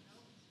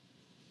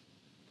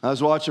 I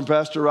was watching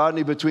Pastor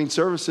Rodney between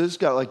services.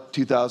 Got like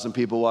 2,000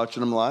 people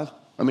watching him live.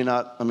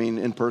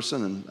 In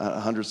person, and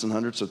hundreds and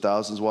hundreds of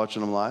thousands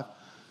watching him live.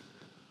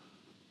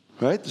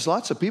 Right? There's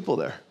lots of people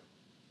there.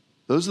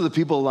 Those are the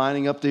people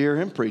lining up to hear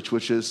him preach,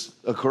 which is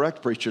a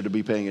correct preacher to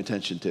be paying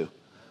attention to.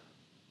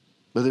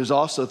 But there's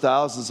also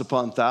thousands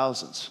upon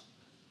thousands.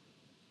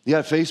 You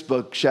got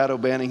Facebook shadow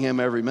banning him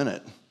every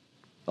minute.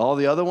 All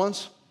the other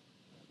ones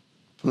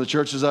from the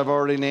churches I've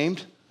already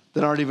named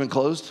that aren't even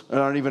closed, and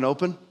aren't even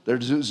open, they're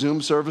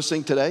Zoom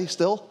servicing today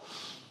still.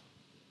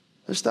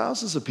 There's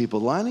thousands of people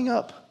lining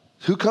up.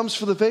 Who comes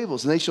for the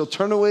fables? And they shall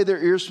turn away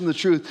their ears from the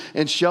truth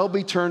and shall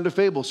be turned to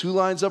fables. Who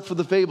lines up for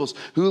the fables?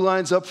 Who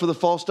lines up for the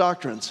false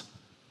doctrines?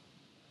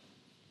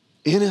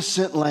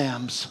 Innocent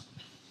lambs.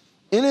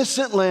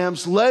 Innocent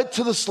lambs led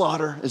to the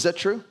slaughter. Is that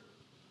true?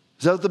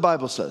 Is that what the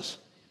Bible says?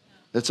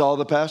 It's all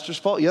the pastor's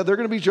fault? Yeah, they're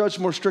going to be judged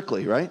more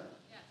strictly, right?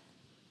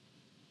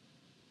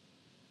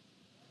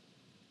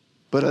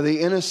 But are the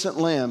innocent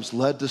lambs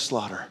led to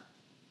slaughter?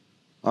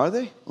 Are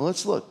they? Well,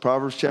 let's look.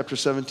 Proverbs chapter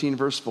 17,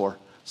 verse 4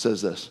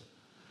 says this.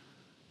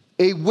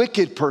 A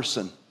wicked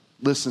person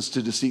listens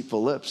to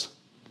deceitful lips.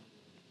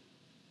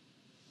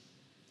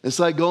 It's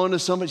like going to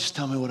somebody, just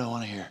tell me what I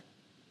want to hear.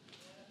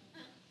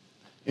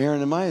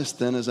 Aaron, am I as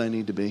thin as I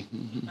need to be?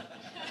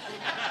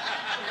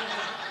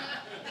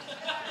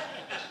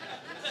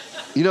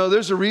 You know,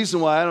 there's a reason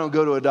why I don't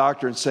go to a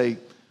doctor and say,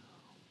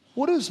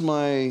 what is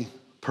my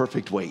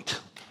perfect weight?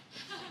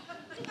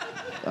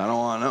 I don't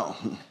want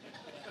to know.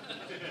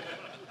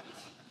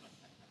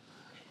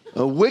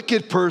 A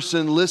wicked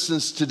person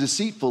listens to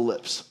deceitful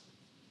lips.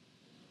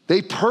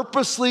 They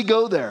purposely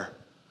go there.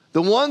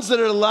 The ones that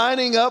are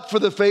lining up for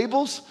the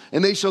fables,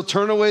 and they shall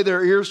turn away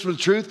their ears from the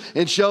truth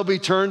and shall be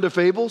turned to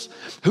fables.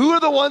 Who are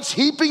the ones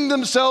heaping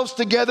themselves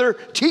together?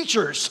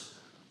 Teachers.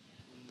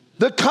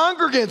 The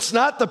congregants,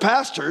 not the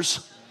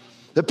pastors.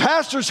 The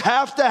pastors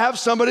have to have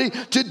somebody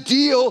to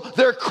deal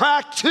their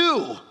crack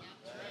to.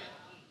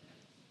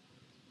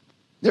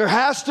 There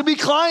has to be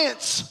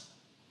clients.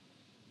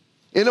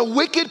 And a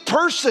wicked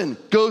person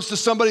goes to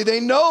somebody they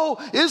know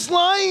is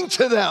lying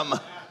to them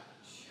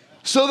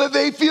so that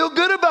they feel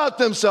good about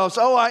themselves.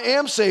 Oh, I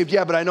am saved.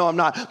 Yeah, but I know I'm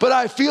not. But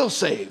I feel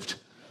saved.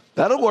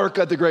 That'll work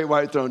at the great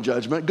white throne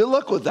judgment. Good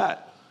luck with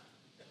that.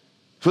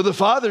 For the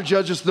Father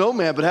judgeth no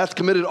man, but hath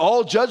committed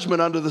all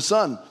judgment unto the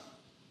Son.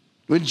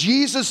 When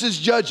Jesus is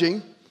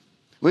judging,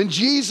 when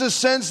Jesus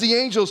sends the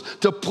angels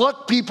to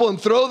pluck people and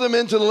throw them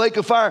into the lake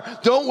of fire,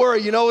 don't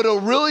worry, you know, it'll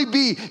really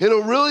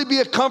be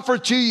a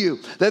comfort to you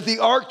that the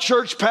Ark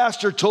Church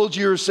pastor told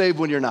you you're saved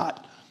when you're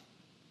not.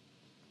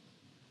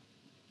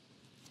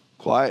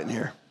 Quiet in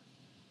here.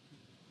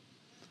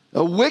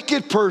 A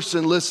wicked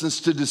person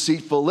listens to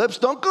deceitful lips.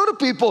 Don't go to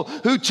people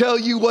who tell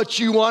you what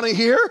you want to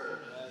hear.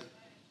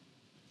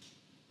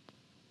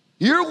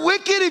 You're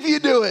wicked if you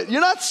do it.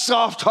 You're not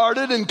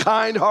soft-hearted and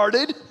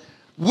kind-hearted.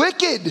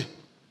 Wicked.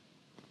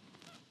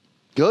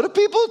 Go to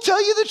people who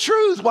tell you the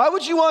truth. Why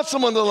would you want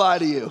someone to lie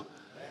to you?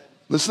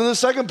 Listen to the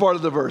second part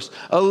of the verse.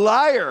 A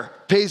liar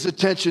pays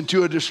attention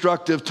to a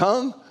destructive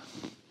tongue.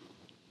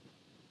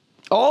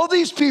 All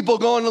these people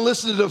going to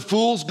listen to the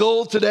fool's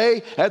gold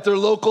today at their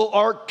local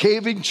Ark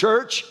Caving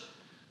church,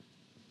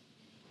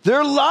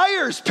 they're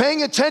liars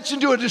paying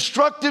attention to a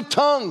destructive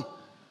tongue.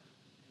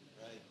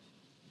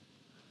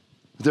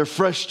 Their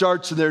fresh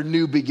starts and their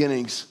new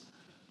beginnings.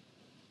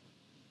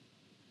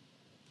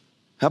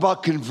 How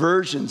about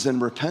conversions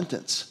and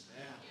repentance?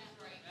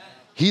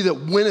 He that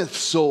winneth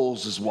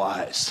souls is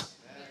wise.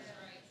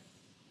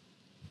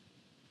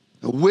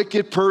 A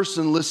wicked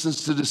person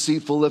listens to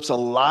deceitful lips. A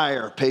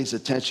liar pays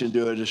attention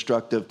to a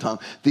destructive tongue.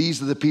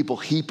 These are the people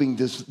heaping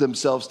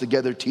themselves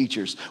together,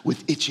 teachers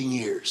with itching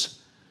ears.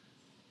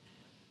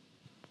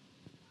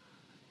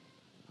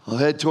 I'll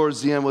head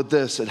towards the end with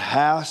this. It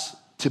has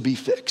to be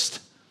fixed.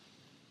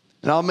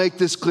 And I'll make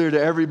this clear to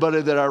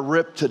everybody that I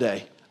ripped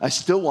today. I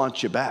still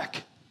want you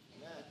back.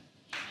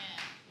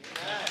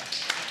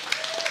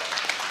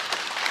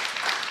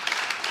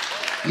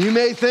 You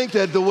may think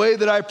that the way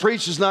that I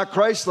preach is not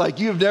Christ-like.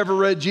 You've never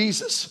read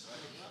Jesus.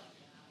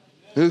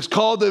 Who's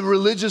called the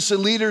religious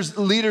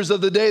leaders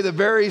of the day, the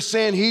very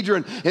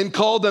Sanhedrin, and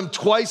called them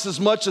twice as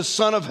much a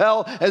son of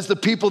hell as the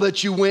people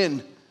that you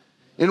win.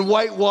 In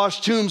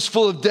whitewashed tombs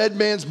full of dead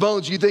man's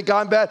bones. You think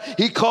I'm bad?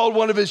 He called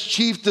one of his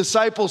chief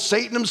disciples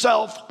Satan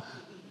himself.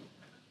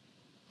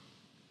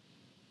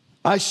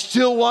 I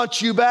still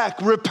want you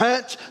back.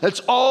 Repent. That's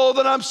all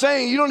that I'm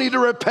saying. You don't need to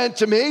repent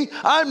to me.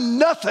 I'm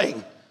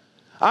nothing.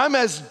 I'm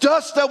as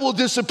dust that will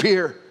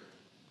disappear.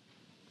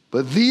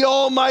 But the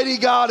Almighty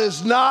God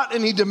is not,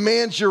 and he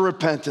demands your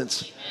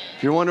repentance. Amen.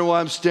 If you're wondering why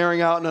I'm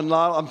staring out,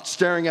 I'm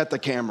staring at the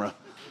camera.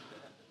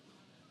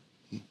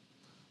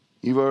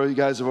 You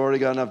guys have already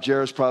got enough.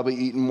 Jared's probably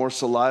eaten more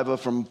saliva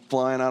from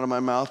flying out of my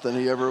mouth than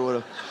he ever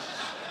would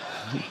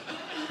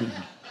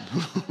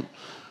have.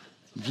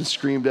 Just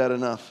screamed at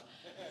enough.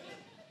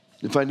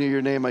 If I knew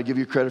your name, I'd give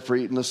you credit for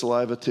eating the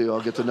saliva too.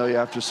 I'll get to know you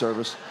after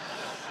service.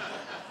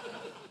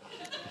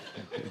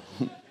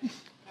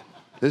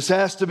 This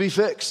has to be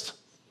fixed.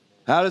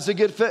 How does it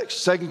get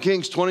fixed? 2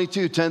 Kings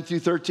 22, 10 through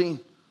 13.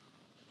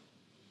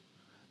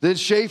 Then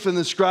Shaphan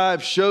the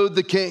scribe showed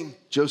the king,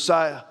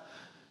 Josiah,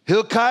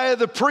 Hilkiah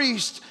the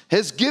priest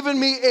has given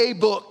me a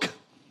book.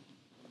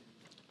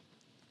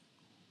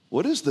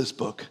 What is this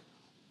book?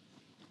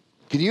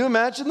 Can you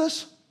imagine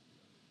this?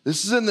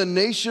 This is in the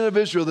nation of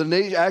Israel,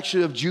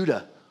 actually of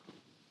Judah.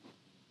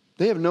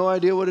 They have no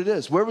idea what it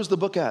is. Where was the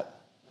book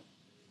at?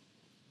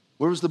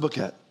 Where was the book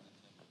at?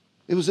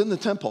 It was in the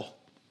temple.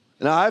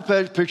 And I have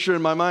a picture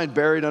in my mind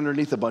buried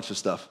underneath a bunch of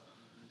stuff.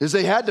 Is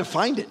they had to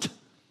find it.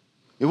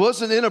 It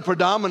wasn't in a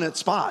predominant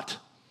spot.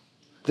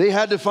 They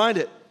had to find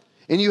it.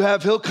 And you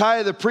have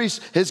Hilkiah the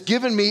priest has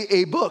given me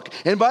a book.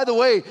 And by the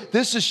way,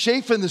 this is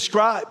Shaphan the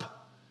scribe.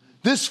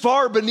 This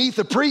far beneath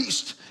a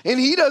priest. And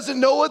he doesn't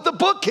know what the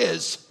book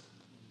is.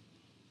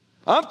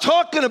 I'm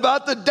talking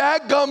about the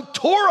daggum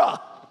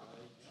Torah.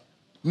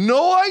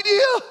 No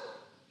idea.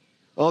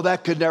 Oh,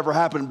 that could never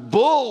happen.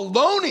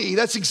 Baloney.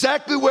 That's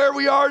exactly where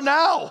we are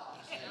now.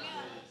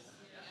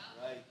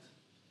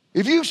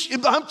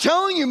 I'm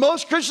telling you,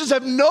 most Christians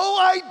have no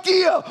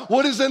idea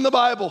what is in the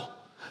Bible.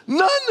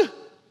 None.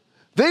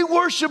 They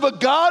worship a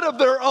God of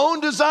their own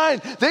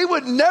design. They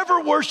would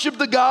never worship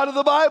the God of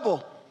the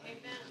Bible.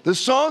 Amen. The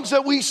songs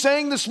that we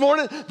sang this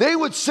morning, they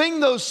would sing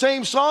those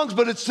same songs,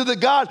 but it's to the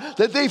God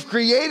that they've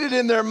created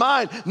in their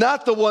mind,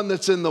 not the one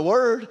that's in the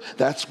Word.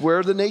 That's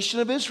where the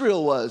nation of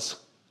Israel was.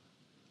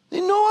 They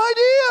had no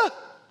idea.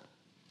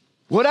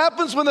 What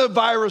happens when the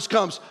virus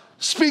comes?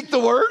 Speak the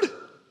Word.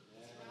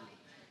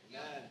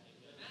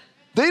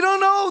 They don't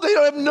know. They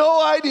have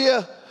no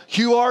idea.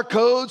 QR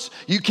codes.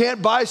 You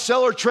can't buy,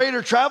 sell, or trade,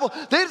 or travel.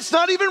 It's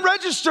not even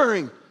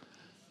registering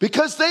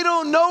because they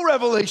don't know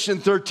Revelation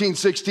 13,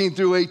 16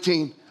 through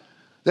 18.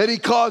 That he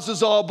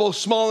causes all, both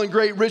small and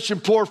great, rich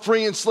and poor,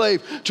 free and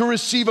slave, to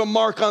receive a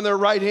mark on their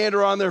right hand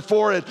or on their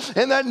forehead.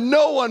 And that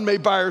no one may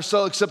buy or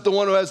sell except the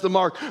one who has the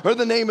mark or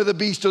the name of the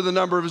beast or the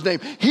number of his name.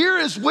 Here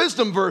is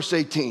wisdom, verse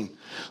 18.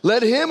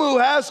 Let him who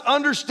has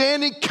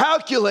understanding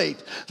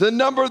calculate the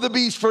number of the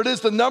beast, for it is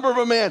the number of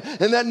a man,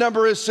 and that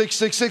number is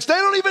 666. They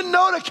don't even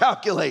know to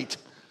calculate.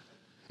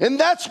 And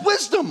that's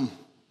wisdom.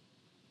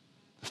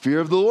 The fear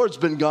of the Lord's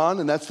been gone,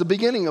 and that's the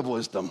beginning of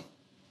wisdom.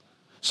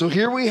 So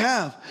here we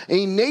have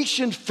a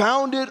nation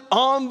founded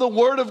on the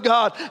Word of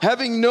God,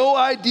 having no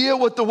idea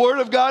what the Word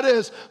of God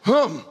is.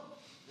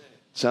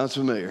 Sounds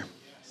familiar.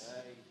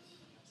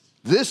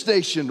 This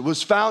nation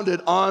was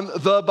founded on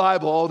the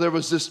Bible. Oh, there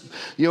was this,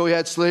 we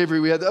had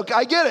slavery. Okay,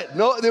 I get it.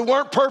 No, they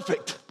weren't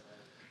perfect,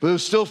 but it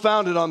was still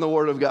founded on the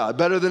Word of God,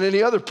 better than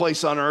any other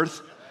place on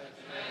earth.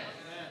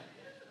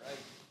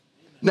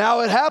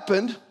 Now it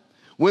happened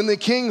when the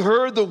king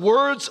heard the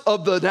words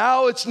of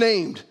now it's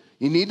named.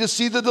 You need to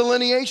see the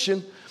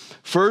delineation.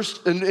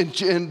 First,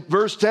 in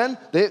verse 10,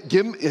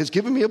 has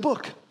given me a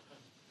book.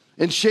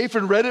 And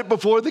Shaphan read it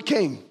before the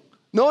king,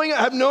 knowing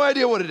I have no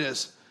idea what it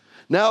is.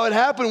 Now it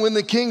happened when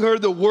the king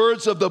heard the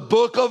words of the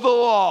book of the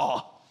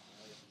law.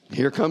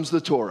 Here comes the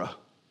Torah.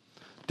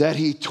 That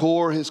he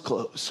tore his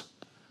clothes.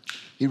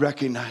 He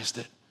recognized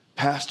it.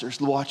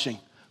 Pastors watching.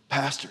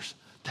 Pastors,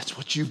 that's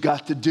what you've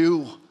got to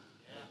do.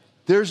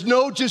 There's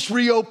no just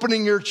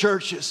reopening your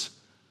churches.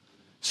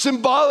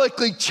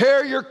 Symbolically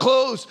tear your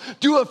clothes.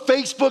 Do a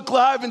Facebook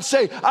Live and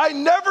say, I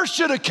never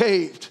should have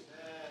caved.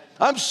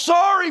 I'm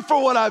sorry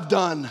for what I've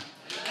done.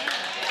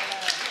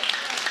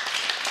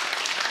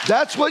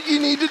 That's what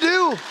you need to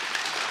do.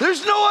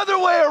 There's no other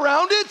way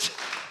around it.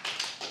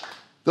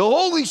 The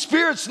Holy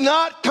Spirit's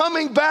not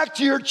coming back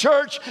to your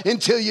church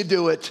until you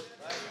do it.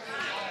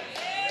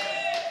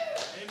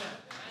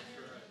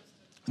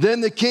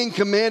 Then the king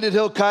commanded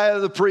Hilkiah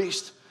the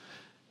priest,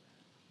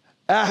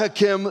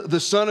 Ahikam the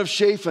son of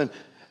Shaphan,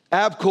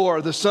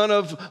 Abkor the son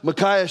of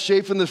Micaiah,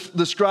 Shaphan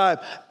the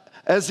scribe,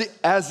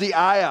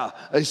 Azariah,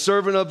 a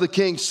servant of the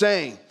king,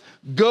 saying,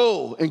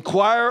 Go,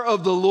 inquire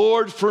of the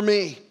Lord for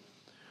me,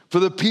 for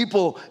the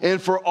people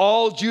and for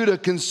all Judah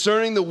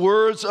concerning the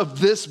words of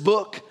this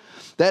book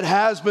that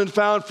has been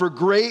found, for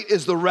great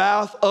is the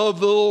wrath of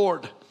the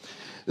Lord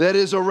that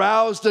is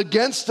aroused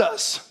against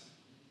us,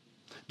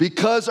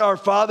 because our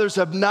fathers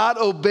have not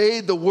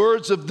obeyed the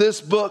words of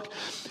this book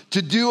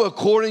to do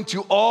according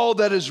to all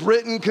that is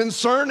written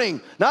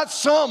concerning, not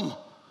some,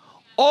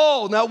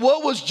 all. Now,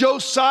 what was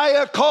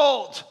Josiah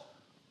called?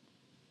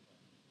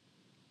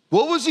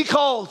 What was he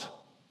called?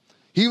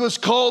 He was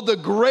called the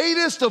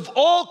greatest of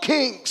all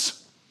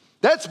kings.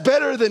 That's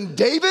better than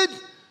David,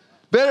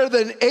 better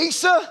than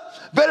Asa,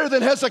 better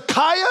than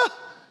Hezekiah.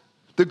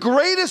 The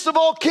greatest of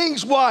all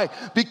kings. Why?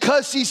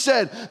 Because he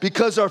said,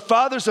 because our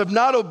fathers have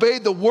not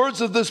obeyed the words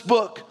of this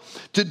book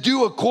to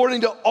do according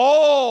to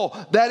all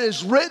that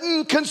is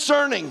written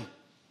concerning.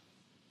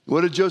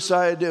 What did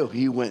Josiah do?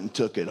 He went and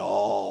took it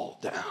all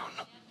down.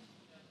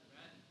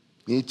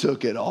 He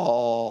took it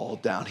all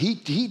down.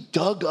 He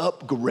dug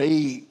up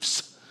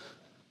graves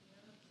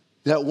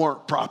that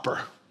weren't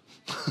proper.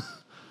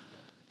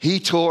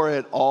 He tore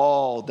it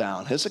all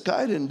down.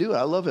 Hezekiah didn't do it.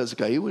 I love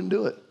Hezekiah. He wouldn't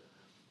do it.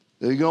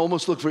 You can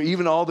almost look for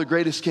even all the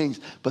greatest kings,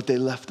 but they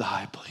left the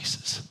high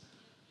places.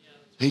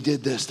 They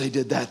did this, they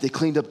did that. They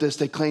cleaned up this,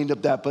 they cleaned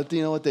up that. But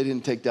you know what? They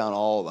didn't take down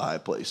all the high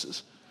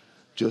places.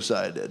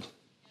 Josiah did.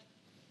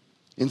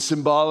 And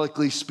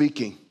symbolically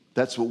speaking,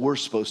 that's what we're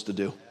supposed to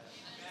do.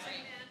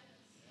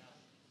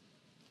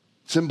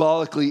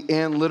 Symbolically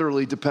and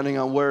literally, depending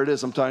on where it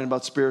is. I'm talking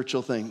about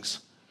spiritual things.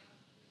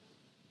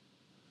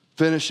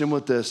 Finishing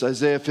with this,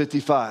 Isaiah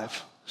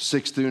 55,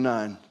 6 through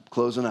 9,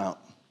 closing out.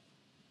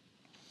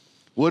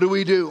 What do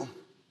we do?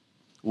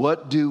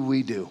 What do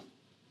we do?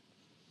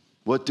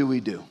 What do we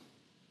do?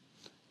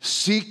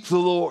 Seek the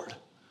Lord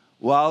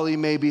while he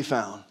may be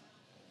found.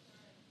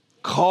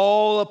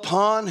 Call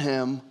upon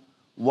him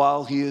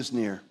while he is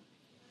near.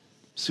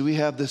 So we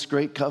have this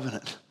great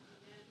covenant.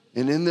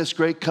 And in this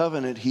great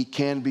covenant, he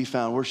can be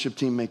found. Worship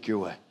team, make your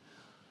way.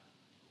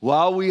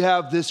 While we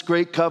have this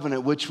great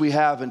covenant, which we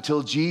have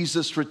until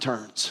Jesus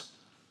returns,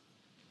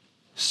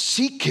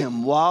 seek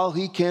him while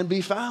he can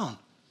be found.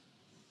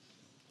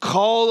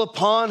 Call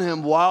upon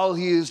him while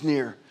he is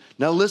near.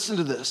 Now listen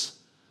to this.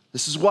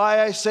 This is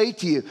why I say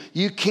to you,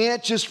 you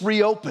can't just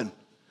reopen.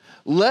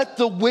 Let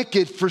the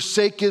wicked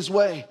forsake his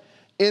way,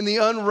 and the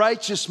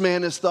unrighteous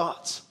man his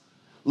thoughts.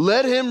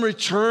 Let him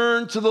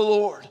return to the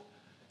Lord,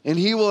 and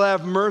he will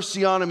have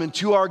mercy on him, and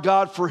to our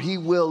God, for he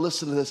will,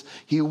 listen to this,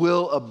 he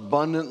will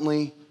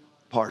abundantly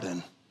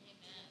pardon.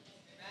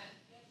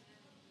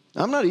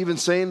 I'm not even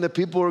saying that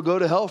people will go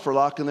to hell for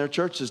locking their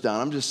churches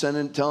down. I'm just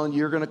telling you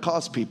you're going to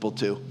cause people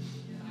to.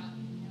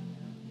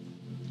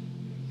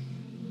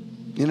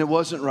 And it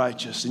wasn't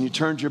righteous, and you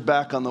turned your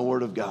back on the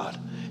word of God.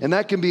 And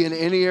that can be in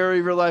any area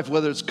of your life,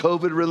 whether it's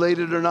COVID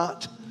related or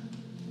not.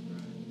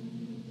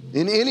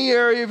 In any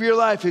area of your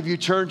life, if you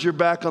turned your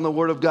back on the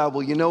word of God,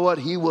 well, you know what?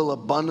 He will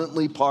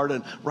abundantly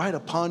pardon right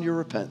upon your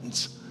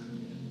repentance.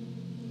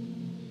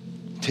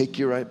 Take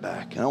you right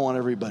back. And I want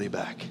everybody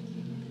back.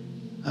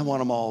 I want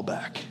them all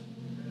back.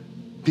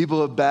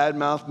 People have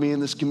badmouthed me in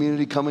this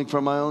community coming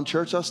from my own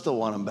church. I still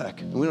want them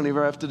back. And we don't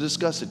even have to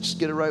discuss it. Just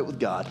get it right with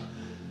God.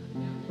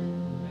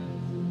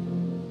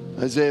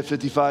 Isaiah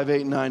 55,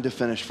 8 and 9 to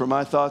finish. For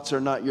my thoughts are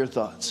not your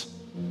thoughts.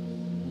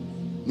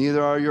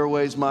 Neither are your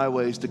ways my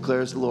ways,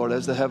 declares the Lord.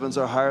 As the heavens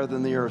are higher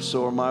than the earth,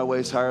 so are my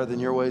ways higher than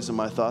your ways, and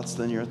my thoughts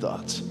than your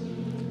thoughts.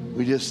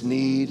 We just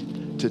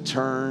need to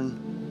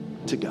turn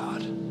to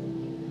God.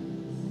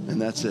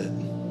 And that's it.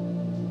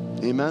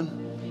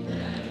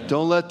 Amen?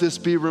 Don't let this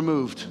be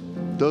removed.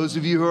 Those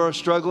of you who are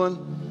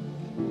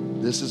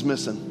struggling, this is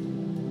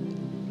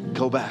missing.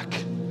 Go back.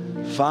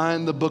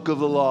 Find the book of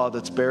the law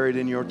that's buried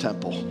in your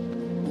temple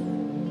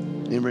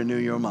and renew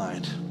your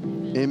mind.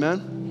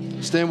 Amen?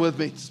 Stand with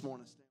me this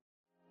morning.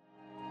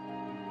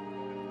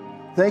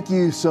 Thank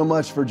you so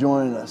much for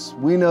joining us.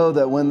 We know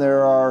that when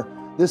there are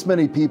this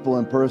many people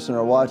in person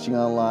or watching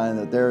online,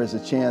 that there is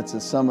a chance that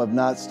some have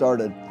not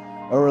started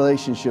a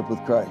relationship with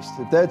Christ.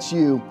 If that's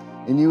you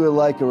and you would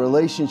like a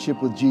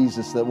relationship with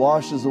Jesus that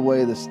washes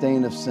away the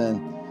stain of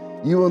sin,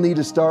 you will need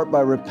to start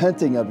by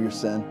repenting of your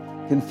sin,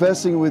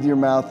 confessing with your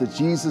mouth that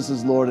Jesus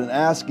is Lord, and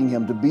asking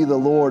him to be the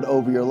Lord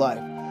over your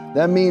life.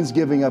 That means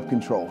giving up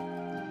control.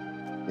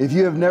 If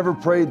you have never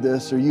prayed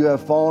this, or you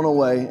have fallen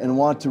away and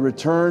want to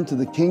return to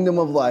the kingdom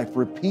of life,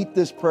 repeat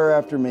this prayer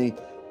after me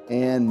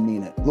and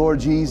mean it. Lord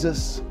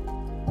Jesus,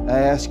 I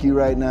ask you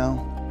right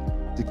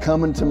now to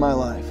come into my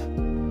life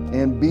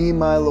and be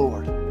my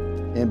Lord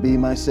and be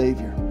my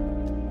Savior.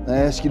 I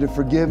ask you to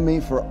forgive me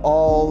for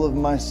all of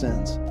my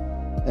sins,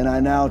 and I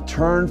now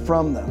turn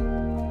from them,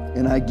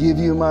 and I give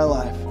you my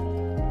life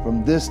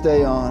from this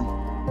day on,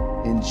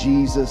 in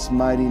Jesus'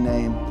 mighty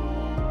name.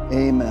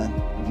 Amen.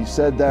 If you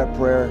said that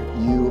prayer,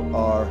 you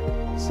are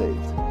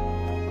saved.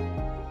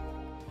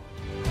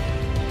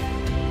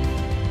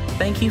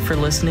 Thank you for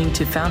listening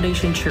to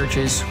Foundation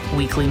Church's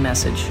weekly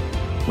message.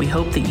 We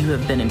hope that you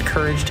have been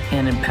encouraged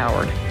and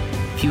empowered.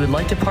 If you would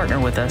like to partner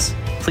with us,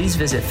 please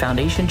visit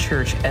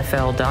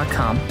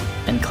foundationchurchfl.com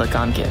and click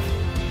on Give.